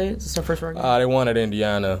Ohio State? Is this their first road game? They won at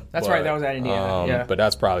Indiana. That's right, that was at Indiana, yeah. But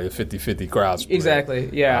that's probably a 50-50 crowd split. Exactly,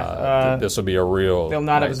 yeah. This will be a real they'll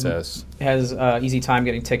not have test. Has easy time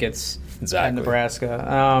getting tickets at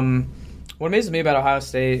Nebraska. What amazes me about Ohio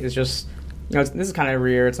State is just, this is kind of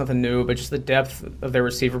every year, it's nothing new, but just the depth of their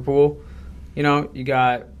receiver pool. You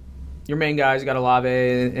got your main guys, you got Olave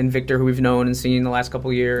and Victor, who we've known and seen the last couple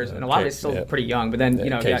of years. And Olave's still pretty young, but then,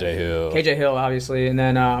 KJ Hill, obviously. And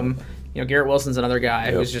then, Garrett Wilson's another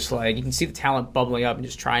guy who's just like, you can see the talent bubbling up and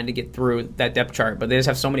just trying to get through that depth chart, but they just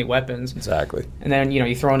have so many weapons. Exactly. And then,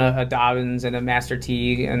 you throw in a Dobbins and a Master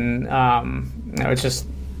Teague, and,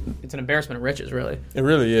 it's an embarrassment of riches, really. It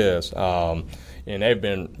really is. And they've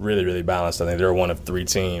been really, really balanced. I think they're one of 3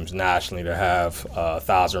 teams nationally to have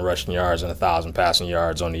 1,000 rushing yards and 1,000 passing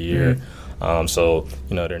yards on the year. So,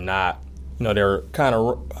 they're not, they're kind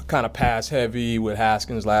of pass heavy with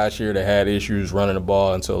Haskins last year. They had issues running the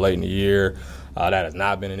ball until late in the year. That has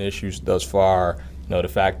not been an issue thus far. The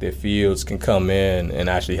fact that Fields can come in and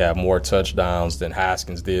actually have more touchdowns than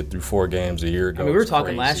Haskins did through 4 games a year ago. We were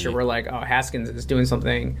talking last year, we're like, Haskins is doing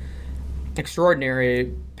something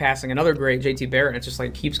extraordinary, passing another great JT Barrett. It just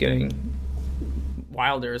keeps getting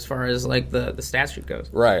wilder as far as the stat sheet goes.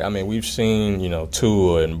 Right. We've seen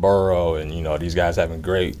Tua and Burrow and these guys having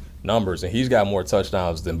great numbers, and he's got more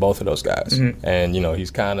touchdowns than both of those guys. And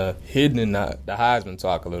he's kind of hidden in the Heisman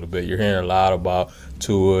talk a little bit. You're hearing a lot about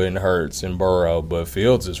Tua and Hurts and Burrow, but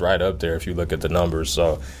Fields is right up there if you look at the numbers.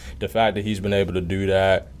 So the fact that he's been able to do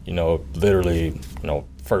that, literally,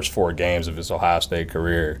 first 4 games of his Ohio State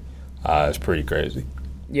career. It's pretty crazy.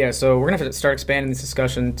 Yeah, so we're going to have to start expanding this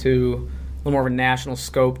discussion to a little more of a national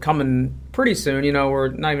scope coming pretty soon. We're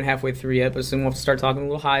not even halfway through yet, but soon we'll have to start talking a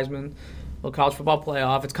little Heisman, a little college football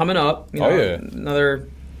playoff. It's coming up. Another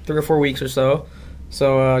 3 or 4 weeks or so.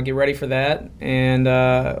 So get ready for that, and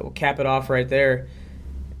we'll cap it off right there.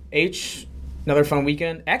 Another fun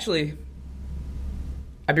weekend. Actually,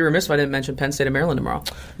 I'd be remiss if I didn't mention Penn State and Maryland tomorrow.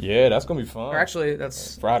 Yeah, that's going to be fun. Or actually,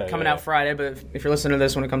 that's Friday, coming out Friday, but if you're listening to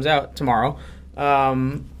this when it comes out tomorrow,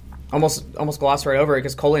 almost glossed right over it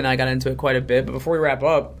because Coley and I got into it quite a bit. But before we wrap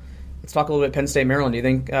up, let's talk a little bit Penn State, Maryland. Do you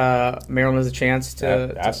think Maryland has a chance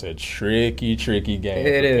to... That's a tricky game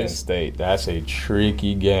for Penn State. That's a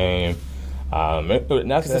tricky game.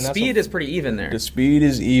 The speed is pretty even there. The speed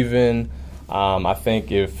is even. I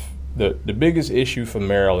think if... The biggest issue for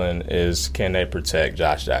Maryland is, can they protect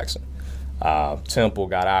Josh Jackson? Temple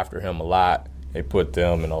got after him a lot. They put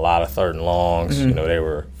them in a lot of 3rd and longs. They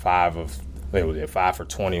were 5 for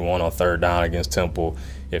 21 on 3rd down against Temple.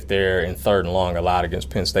 If they're in 3rd and long a lot against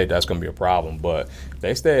Penn State, that's going to be a problem. But if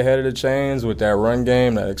they stay ahead of the chains with that run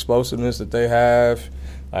game, that explosiveness that they have,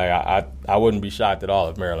 I wouldn't be shocked at all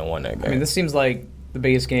if Maryland won that game. I mean, this seems like the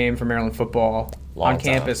biggest game for Maryland football on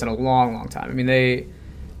campus in a long, long time. I mean, I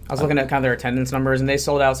was looking at kind of their attendance numbers, and they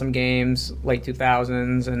sold out some games late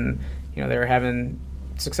 2000s, and they were having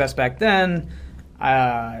success back then.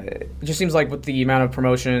 It just seems like with the amount of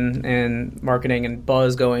promotion and marketing and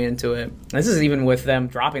buzz going into it, and this is even with them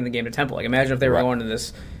dropping the game to Temple. Like, imagine if they were going to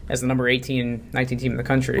this as the number 18, 19 team in the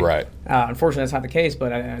country. Right. Unfortunately, that's not the case,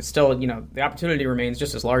 but still, the opportunity remains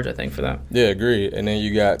just as large, I think, for them. Yeah, agreed. And then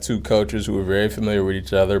you got two coaches who are very familiar with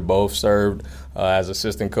each other. Both served as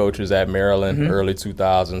assistant coaches at Maryland early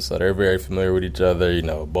 2000s, so they're very familiar with each other.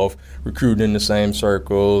 Both recruiting in the same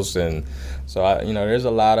circles, and so there's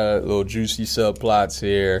a lot of little juicy subplots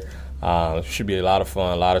here. Should be a lot of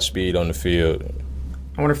fun, a lot of speed on the field.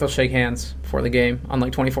 I wonder if they'll shake hands before the game,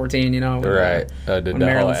 unlike 2014, Right. When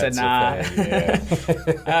Maryland said nah.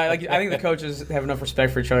 Yeah. I think the coaches have enough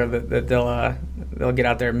respect for each other that they'll get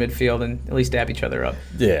out there midfield and at least dab each other up.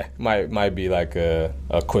 Yeah, might be like a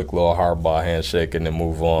quick little hardball handshake and then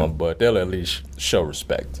move on, but they'll at least show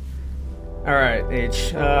respect. All right,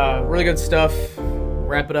 H. Really good stuff.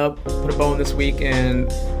 Wrap it up, put a bow in this week,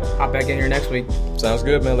 and hop back in here next week. Sounds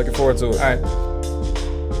good, man. Looking forward to it. All right.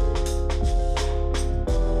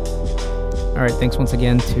 All right, thanks once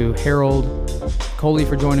again to Harold, Coley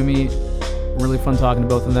for joining me. Really fun talking to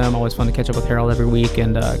both of them. Always fun to catch up with Harold every week,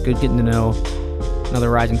 and good getting to know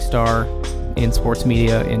another rising star in sports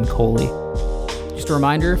media in Coley. Just a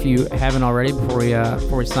reminder, if you haven't already,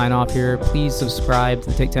 before we sign off here, please subscribe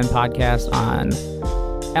to the Take 10 podcast on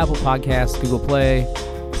Apple Podcasts, Google Play,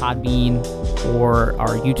 Podbean, or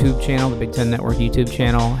our YouTube channel. The Big Ten Network YouTube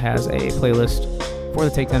channel has a playlist for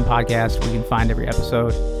the Take 10 podcast where you can find every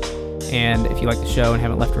episode. And if you like the show and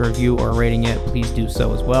haven't left a review or a rating yet, please do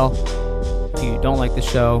so as well. If you don't like the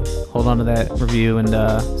show, hold on to that review and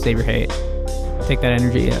save your hate. Take that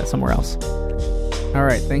energy somewhere else. All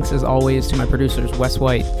right, thanks as always to my producers, Wes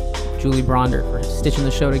White, Julie Bronder, for stitching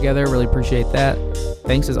the show together. Really appreciate that.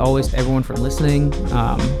 Thanks as always to everyone for listening.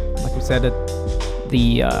 Like we said at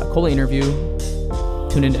the Coley interview,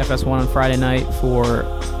 tune into FS1 on Friday night for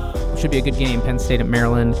what should be a good game, Penn State at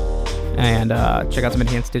Maryland. And check out some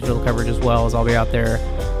enhanced digital coverage as well, as I'll be out there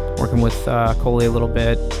working with Coley a little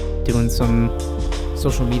bit, doing some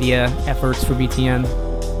social media efforts for BTN.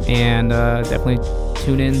 And definitely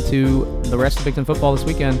tune in to the rest of Big Ten football this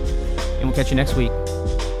weekend. And we'll catch you next week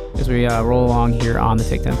as we roll along here on the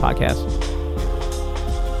Take 10 podcast.